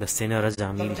bring the sinner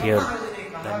Ajamil here.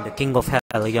 Then the king of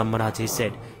hell, Yam Maharaj, he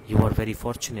said, "You are very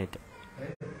fortunate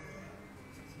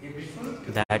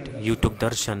that you took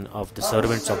darshan of the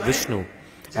servants of Vishnu."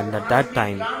 And at that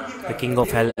time, the king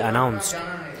of hell announced,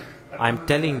 "I am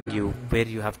telling you where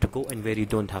you have to go and where you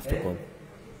don't have to go."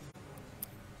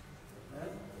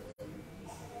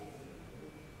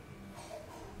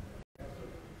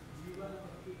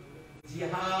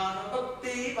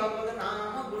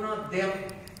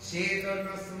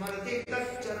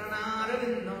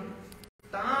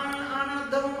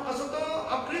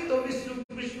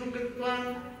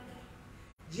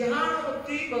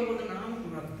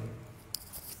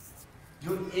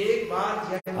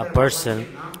 A person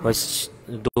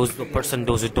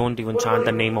those who don't even chant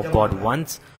the name of God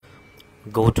once,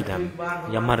 go to them.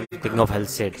 Yamar, king of hell,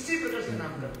 said,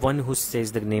 one who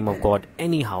says the name of God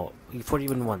anyhow, for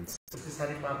even once,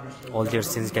 all their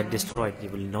sins get destroyed. They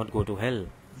will not go to hell.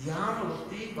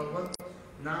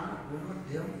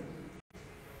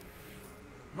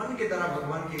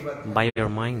 By your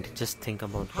mind, just think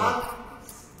about God.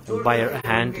 By your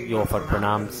hand, you offer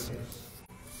pranams.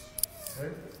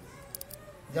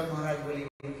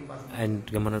 And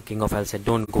Yamana, king of hell, said,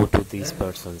 "Don't go to these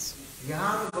persons."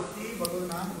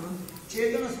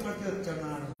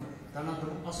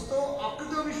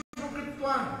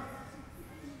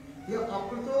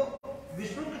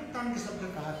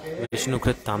 Vishnu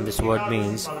Krittam, this word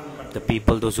means the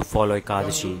people, those who follow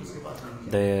Ekadashi.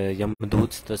 The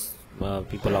Yamaduts, the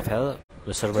people of hell,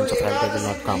 the servants of hell, they will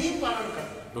not come.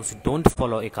 Those who don't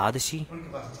follow Ekadashi,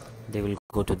 they will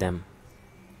go to them.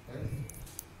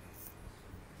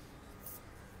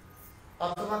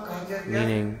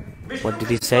 Meaning, what did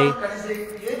he say?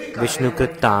 Vishnu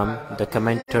Krittam, the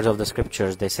commenters of the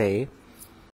scriptures, they say,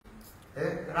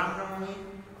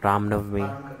 Ram Navami,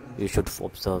 you should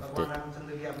observe that.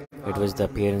 It was the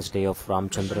appearance day of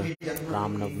Ramchandra,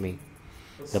 Ram Navami,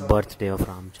 the birthday of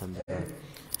Ramchandra,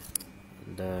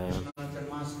 the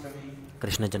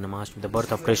Krishna Janmashtami, the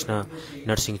birth of Krishna,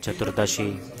 Narsingh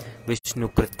Chaturdashi, Vishnu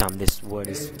Krittam. This word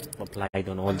is applied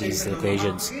on all these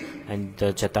occasions. And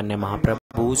the Chaitanya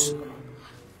Mahaprabhu's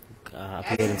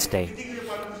appearance day,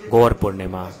 Gaur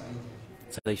Purnima.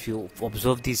 So if you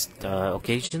observe these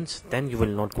occasions, then you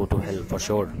will not go to hell for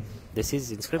sure. This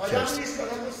is in scriptures.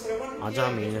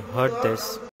 Ajamil heard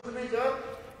this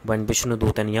when Vishnu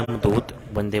Dut and Yamdut,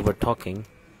 when they were talking.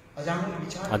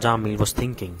 Ajamil was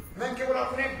thinking,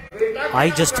 I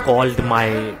just called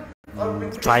my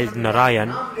child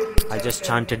Narayan, I just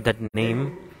chanted that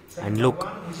name, and look,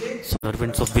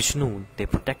 servants of Vishnu, they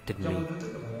protected me.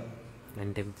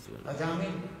 And they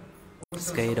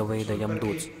scared away the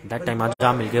Yamduts. That time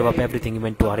Ajamil gave up everything. He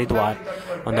went to Haridwar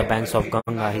on the banks of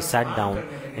Ganga. He sat down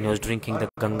and he was drinking the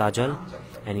Ganga Jal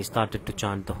and he started to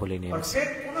chant the holy names.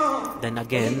 Then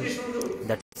again,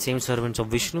 that same servants of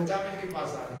Vishnu,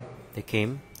 they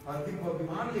came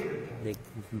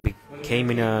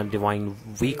in a divine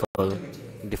vehicle,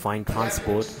 divine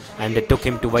transport, and they took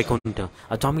him to Vaikuntha.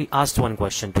 Ajamil asked one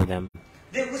question to them.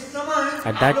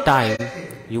 At that time,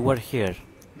 you were here.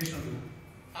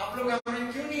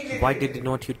 Why did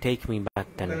not you take me back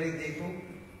then?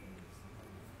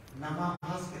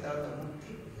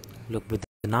 Look, with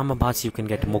the Namabhas you can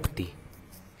get mukti.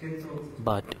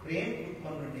 But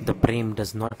the prem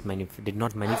did not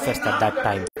manifest at that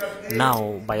time.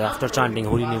 Now, by after chanting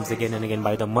holy names again and again,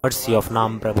 by the mercy of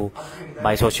Nam Prabhu,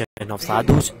 by association of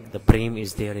sadhus, the prem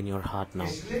is there in your heart now.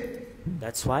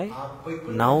 That's why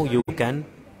now you're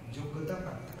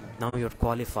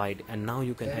qualified and now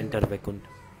you can enter Vaikuntha.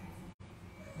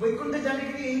 There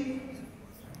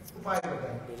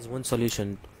is one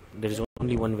solution. There is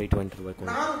only one way to enter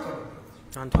Vaikuntha.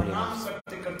 Chant holy names.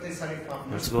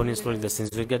 And slowly, slowly the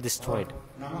sins will get destroyed.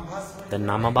 Then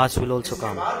Namabhas will also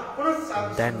come.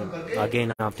 Then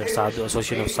again after sadhu,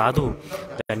 association of sadhu,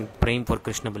 then praying for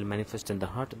Krishna will manifest in the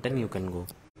heart. Then you can go.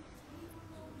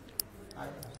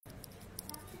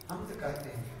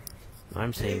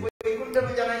 I'm saying,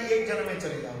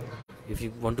 if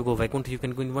you want to go Vaikuntha, you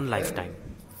can go in one lifetime.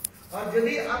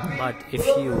 But if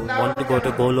you want to go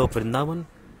to Golok Vrindavan,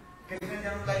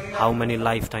 how many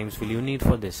lifetimes will you need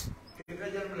for this?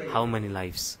 How many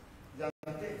lives?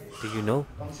 Do you know?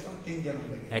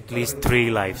 At least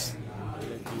 3 lives.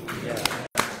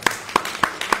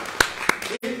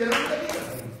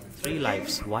 3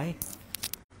 lives. Why?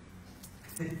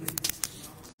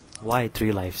 Why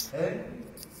 3 lives?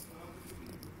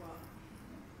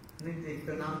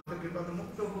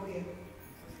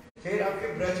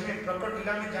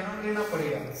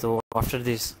 So after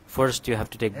this, first you have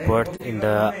to take birth in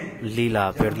the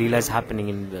Leela, where Leela is happening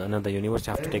in another universe.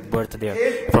 You have to take birth there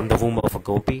from the womb of a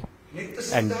gopi,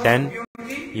 and then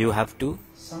you have to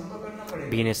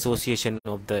be in association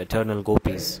of the eternal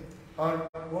gopis. You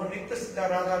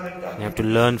have to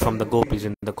learn from the gopis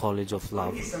in the college of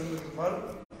love.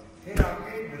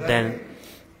 Then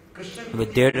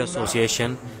with their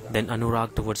association, then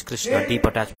anurag towards Krishna, deep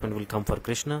attachment will come for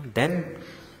Krishna. Then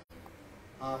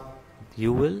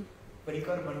you will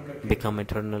become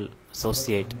eternal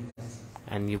associate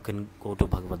and you can go to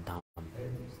Bhagavatam.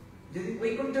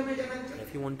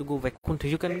 If you want to go Vaikuntha,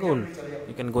 you can go.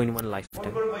 You can go in one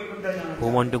lifetime. Who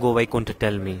want to go Vaikuntha,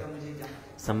 tell me.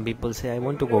 Some people say, I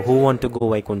want to go. Who want to go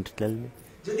Vaikuntha, tell me.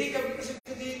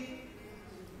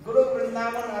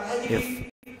 If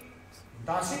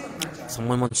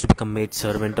someone wants to become maid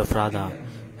servant of Radha,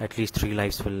 at least 3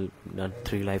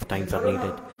 lifetimes are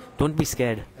needed. Don't be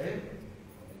scared.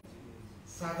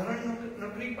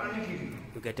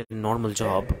 You get a normal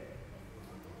job.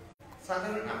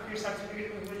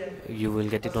 You will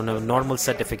get it on a normal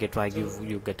certificate, like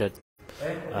you get a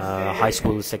high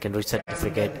school secondary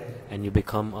certificate, and you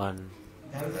become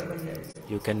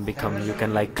you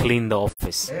can like clean the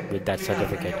office with that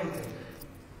certificate.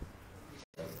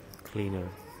 Cleaner.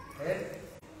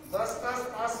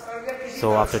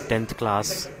 So after 10th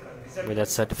class with that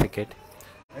certificate,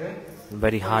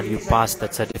 very hard you passed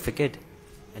that certificate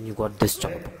and you got this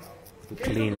job to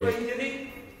clean it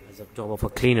as a job of a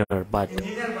cleaner. But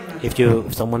if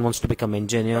someone wants to become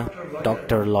engineer,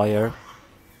 doctor, lawyer,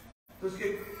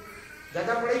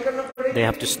 they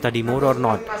have to study more or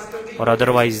not, or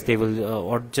otherwise they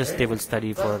will they will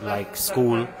study for like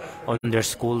school. On their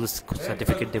school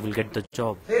certificate they will get the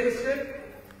job.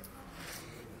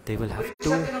 They will have to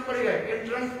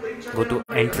go to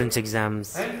entrance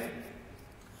exams.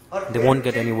 They won't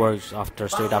get any work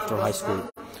straight after high school.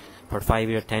 For 5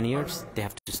 years, 10 years, they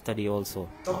have to study also.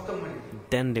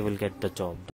 Then they will get the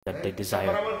job that they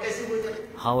desire.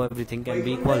 How everything can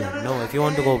be equal? No, if you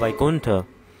want to go Vaikuntha,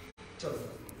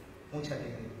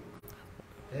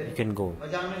 you can go.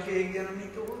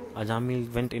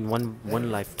 Ajamil went in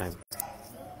one lifetime.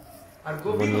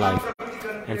 One life.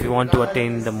 And if you want to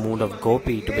attain the mood of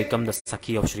Gopi, to become the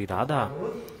Sakhi of Sri Radha,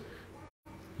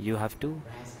 you have to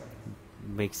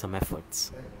make some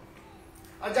efforts.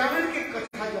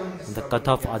 The Katha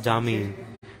of Ajamil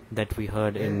that we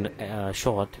heard in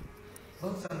short,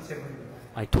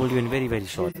 I told you in very, very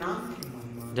short,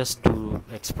 just to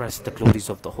express the glories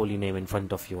of the holy name in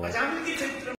front of you all.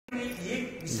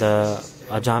 The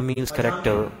Ajamil's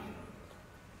character,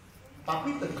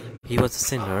 he was a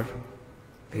sinner,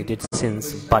 he did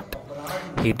sins, but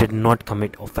he did not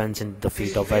commit offense in the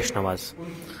feet of Vaisnavas.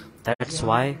 That's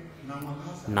why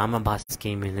Namabhas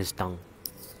came in his tongue.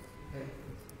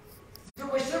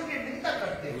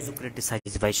 Those who criticize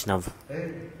Vaishnav,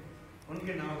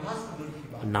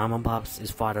 Namabhas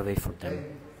is far away from them.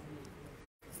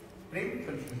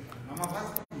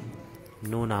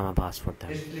 No Namabhas for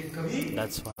them.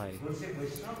 That's why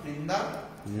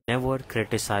never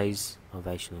criticize a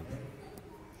Vaishnava.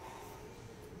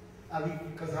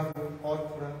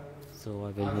 So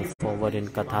I will move forward in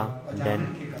Katha, and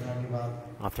then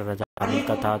after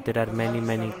Ajamila-katha, there are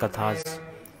many Kathas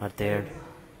are there.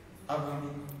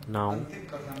 Now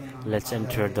let's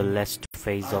enter the last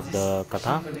phase of the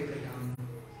Katha.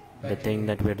 The thing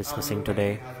that we are discussing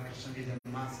today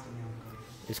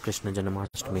is Krishna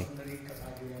Janmashtami.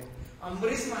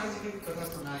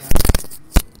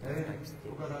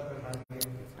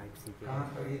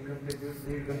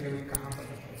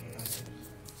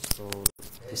 So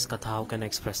this Katha, how can I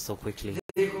express so quickly?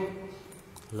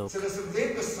 Look,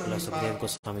 Sukadeva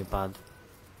Gosvami Pad.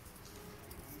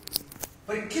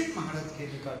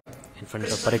 in front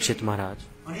of Pariksit Maharaj.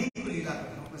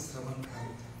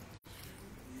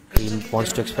 He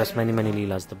wants to express many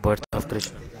leelas, the birth of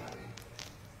Krishna.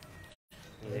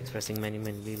 He is expressing many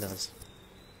leelas.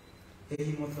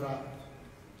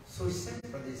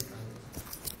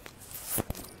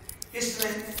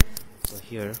 So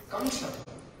here, Kamsa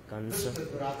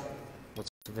was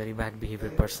a very bad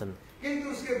behavior person.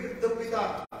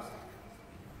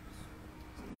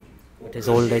 But his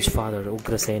old age father,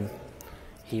 Ugrasen,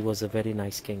 he was a very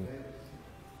nice king.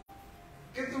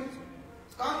 But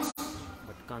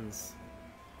Kamsa,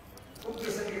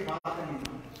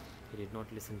 he did not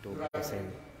listen to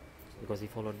Ugrasen because he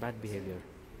followed bad behavior.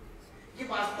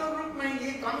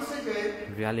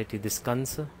 In reality, this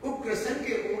Kamsa,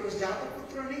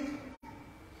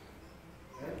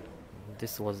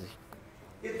 this was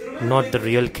not the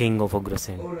real king of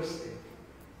Ugrasen.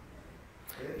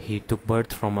 He took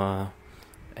birth from a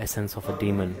essence of a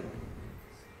demon.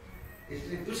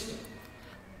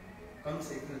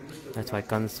 That's why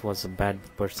Kamsa was a bad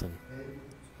person.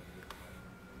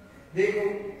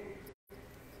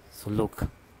 So look,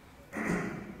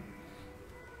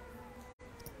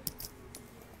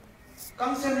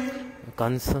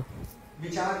 Kamsa,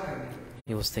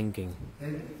 he was thinking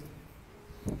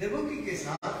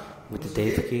with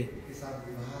Devaki.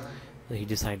 He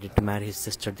decided to marry his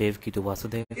sister Devaki to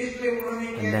Vasudeva.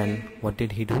 And then what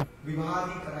did he do?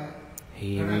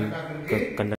 He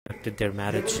conducted their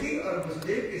marriage.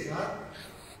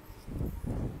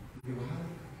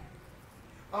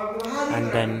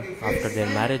 And then after their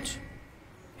marriage,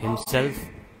 himself,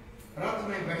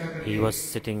 he was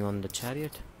sitting on the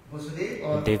chariot with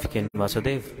Devaki and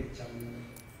Vasudeva.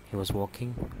 He was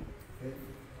walking.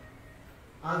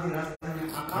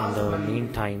 In the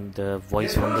meantime, the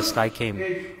voice from the sky came,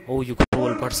 "Oh, you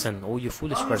cruel person, oh, you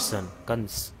foolish person,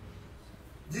 Kamsa.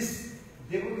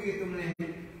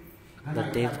 The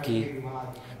Devaki,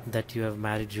 that you have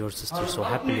married your sister so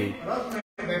happily,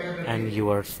 and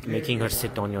you are making her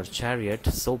sit on your chariot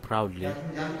so proudly.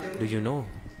 Do you know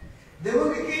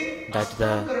that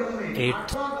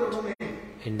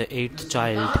in the eighth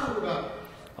child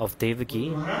of Devaki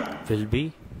will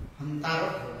be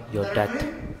your death?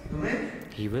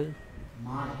 He will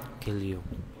kill you.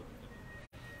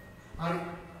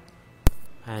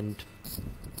 And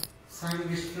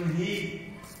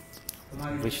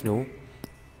Vishnu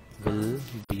will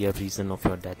be a reason of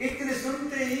your death,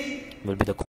 will be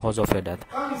the cause of your death."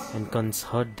 And Kamsa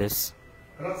heard this,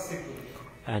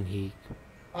 and he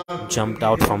jumped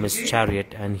out from his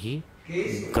chariot and he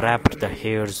grabbed the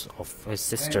hairs of his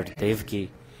sister Devaki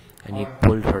and he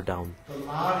pulled her down,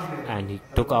 and he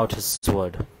took out his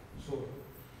sword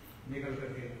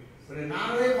and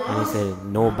he said,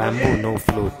 "No bamboo, no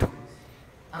flute.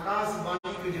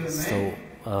 So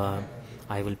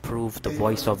I will prove the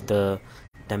voice of the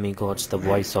demigods, the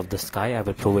voice of the sky. I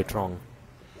will prove it wrong.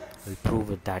 I will prove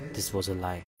it that this was a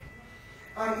lie."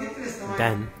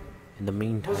 Then in the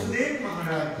meantime,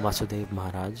 Vyasadeva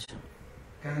Maharaj,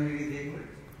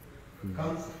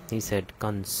 he said,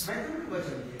 "Kamsa,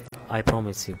 I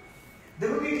promise you,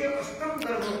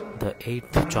 the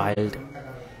eighth child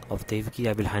of Devaki,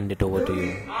 I will hand it over to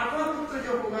you.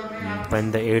 When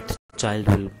the eighth child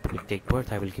will take birth,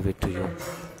 I will give it to you.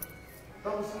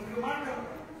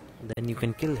 Then you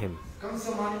can kill him.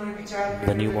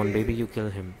 The newborn baby, you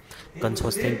kill him." Kamsa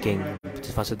was thinking,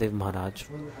 Vyasadeva Maharaj,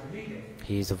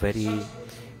 he is a very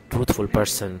truthful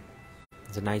person.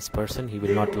 He's a nice person. He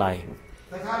will not lie.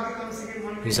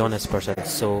 He's an honest person.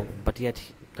 So, but yet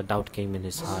the doubt came in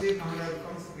his heart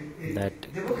that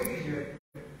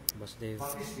Vasudeva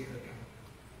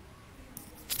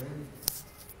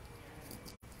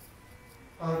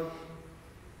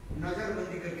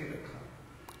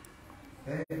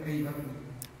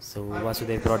So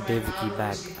Vasudeva brought Devaki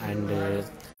back, and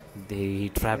he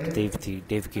trapped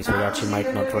Devaki so that she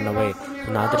might not run away.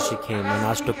 So Narada Rsi came and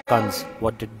asked to Kamsa,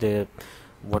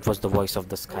 what was the voice of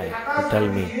the sky? Tell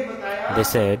me. They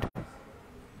said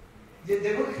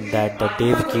that the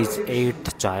Devaki's eighth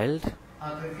child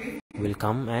will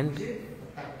come and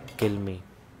kill me.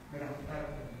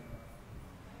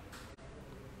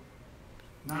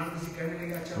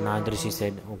 Narada Rsi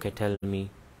said, "Okay, tell me,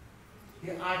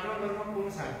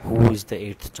 who is the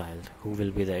eighth child? Who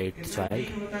will be the eighth child?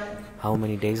 How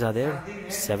many days are there?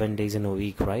 7 days in a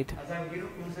week, right?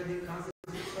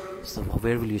 So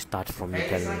where will you start from? You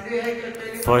tell me.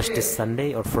 First is Sunday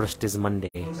or first is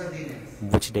Monday?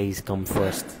 Which days come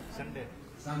first?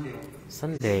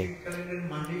 Sunday.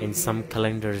 In some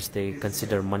calendars they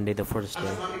consider Monday the first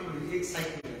day.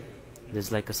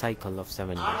 There's like a cycle of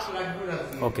 7 days.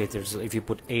 Okay, if you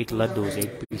put 8 laddus,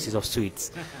 8 pieces of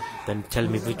sweets, then tell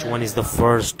me which one is the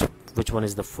first sweet, which one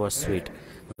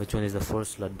is the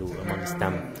first laddu amongst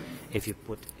them. If you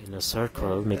put in a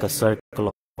circle, make a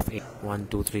circle of 8, 1,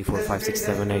 2, 3, 4, 5, 6,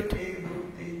 7, 8.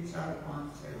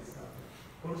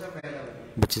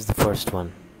 Which is the first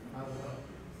one?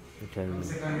 You tell me.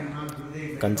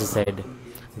 Kamsa said,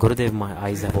 Gurudeva, my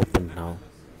eyes have opened now.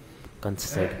 Kamsa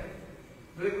said,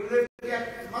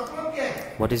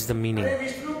 what is the meaning?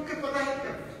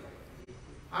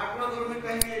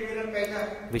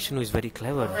 Vishnu is very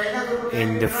clever.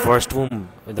 In the first womb,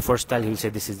 the first child, he will say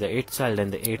this is the 8th child,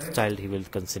 and the 8th child he will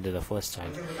consider the first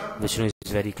child. Vishnu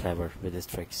is very clever with his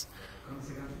tricks.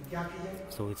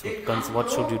 So what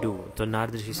should you do? So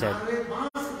Narada Rsi said,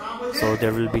 so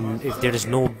there will be, if there is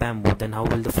no bamboo, then how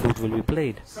will the flute will be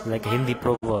played? Like a Hindi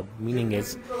proverb, meaning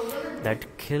is that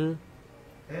kill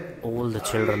all the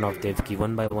children of Devaki,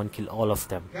 one by one, kill all of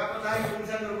them.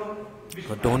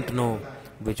 But don't know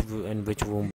which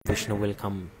womb Vishnu will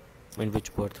come, in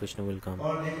which birth Vishnu will come.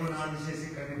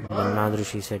 Then Narada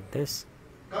Rsi said this,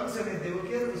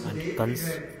 and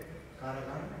Kamsa,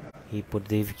 he put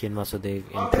Devaki and Vasudeva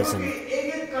in prison.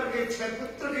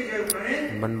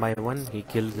 One by one, he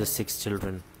killed the 6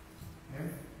 children.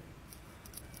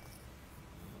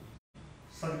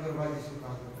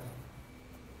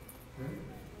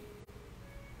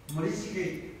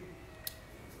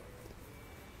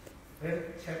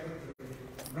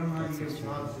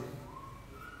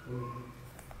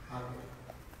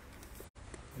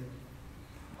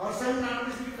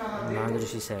 Narada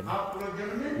Rsi said,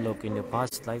 look, in your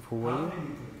past life, who were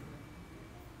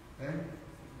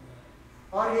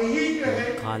you?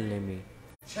 Kali me.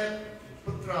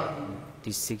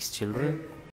 These 6 children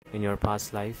in your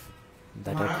past life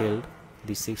that are killed,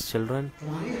 these 6 children,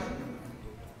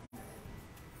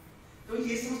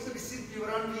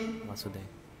 Vasudeva.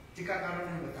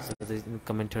 So the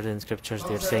commentators and scriptures,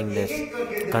 they are saying this.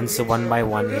 Kamsa, one by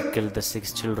one, he killed the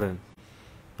 6 children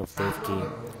of Devaki.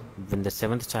 When the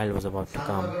 7th child was about to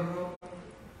come,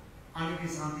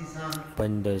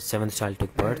 when the 7th child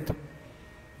took birth,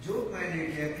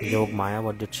 Yog Maya,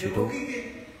 what did she do?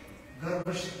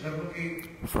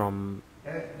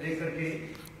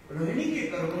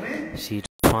 She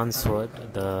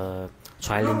transferred the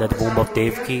child in the womb of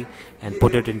Devaki and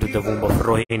put it into the womb of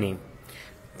Rohini.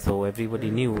 So everybody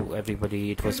knew,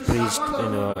 it was preached,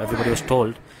 everybody was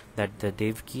told that the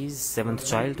Devaki's 7th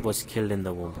child was killed in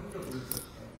the womb.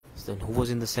 So then who was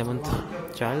in the 7th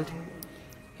child?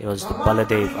 It was the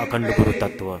Baladev, Akhanda Guru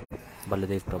Tattva,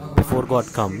 Baladev Prabhu. Before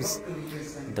God comes,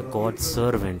 the God's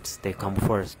servants, they come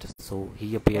first. So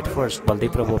he appeared first,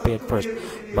 Baladev Prabhu appeared first.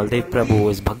 Baladev Prabhu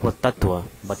is Bhagavatta-saptaha,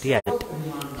 but yet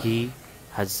he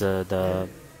has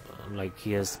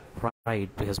he has pride,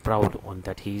 he is proud on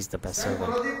that he is the best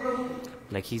servant.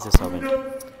 Like he is a servant.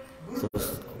 So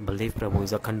Baladev Prabhu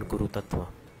is Akhanda Guru Tattva.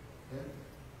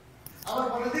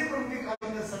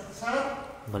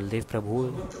 Baladev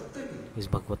Prabhu is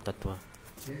Bhagavatta-saptaha.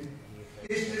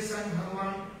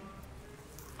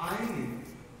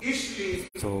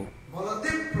 So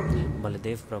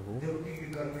Baladev Prabhu,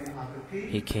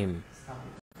 he came.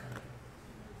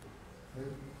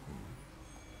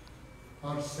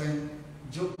 And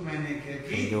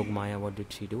Yog Maya, what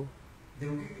did she do?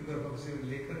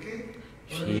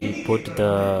 She put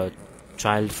the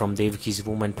child from Devaki's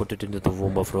womb and put it into the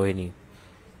womb of Rohini.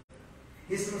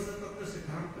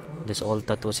 This all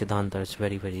Tattva Siddhanta is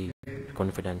very, very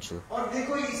confidential.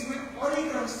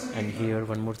 And here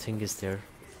one more thing is there.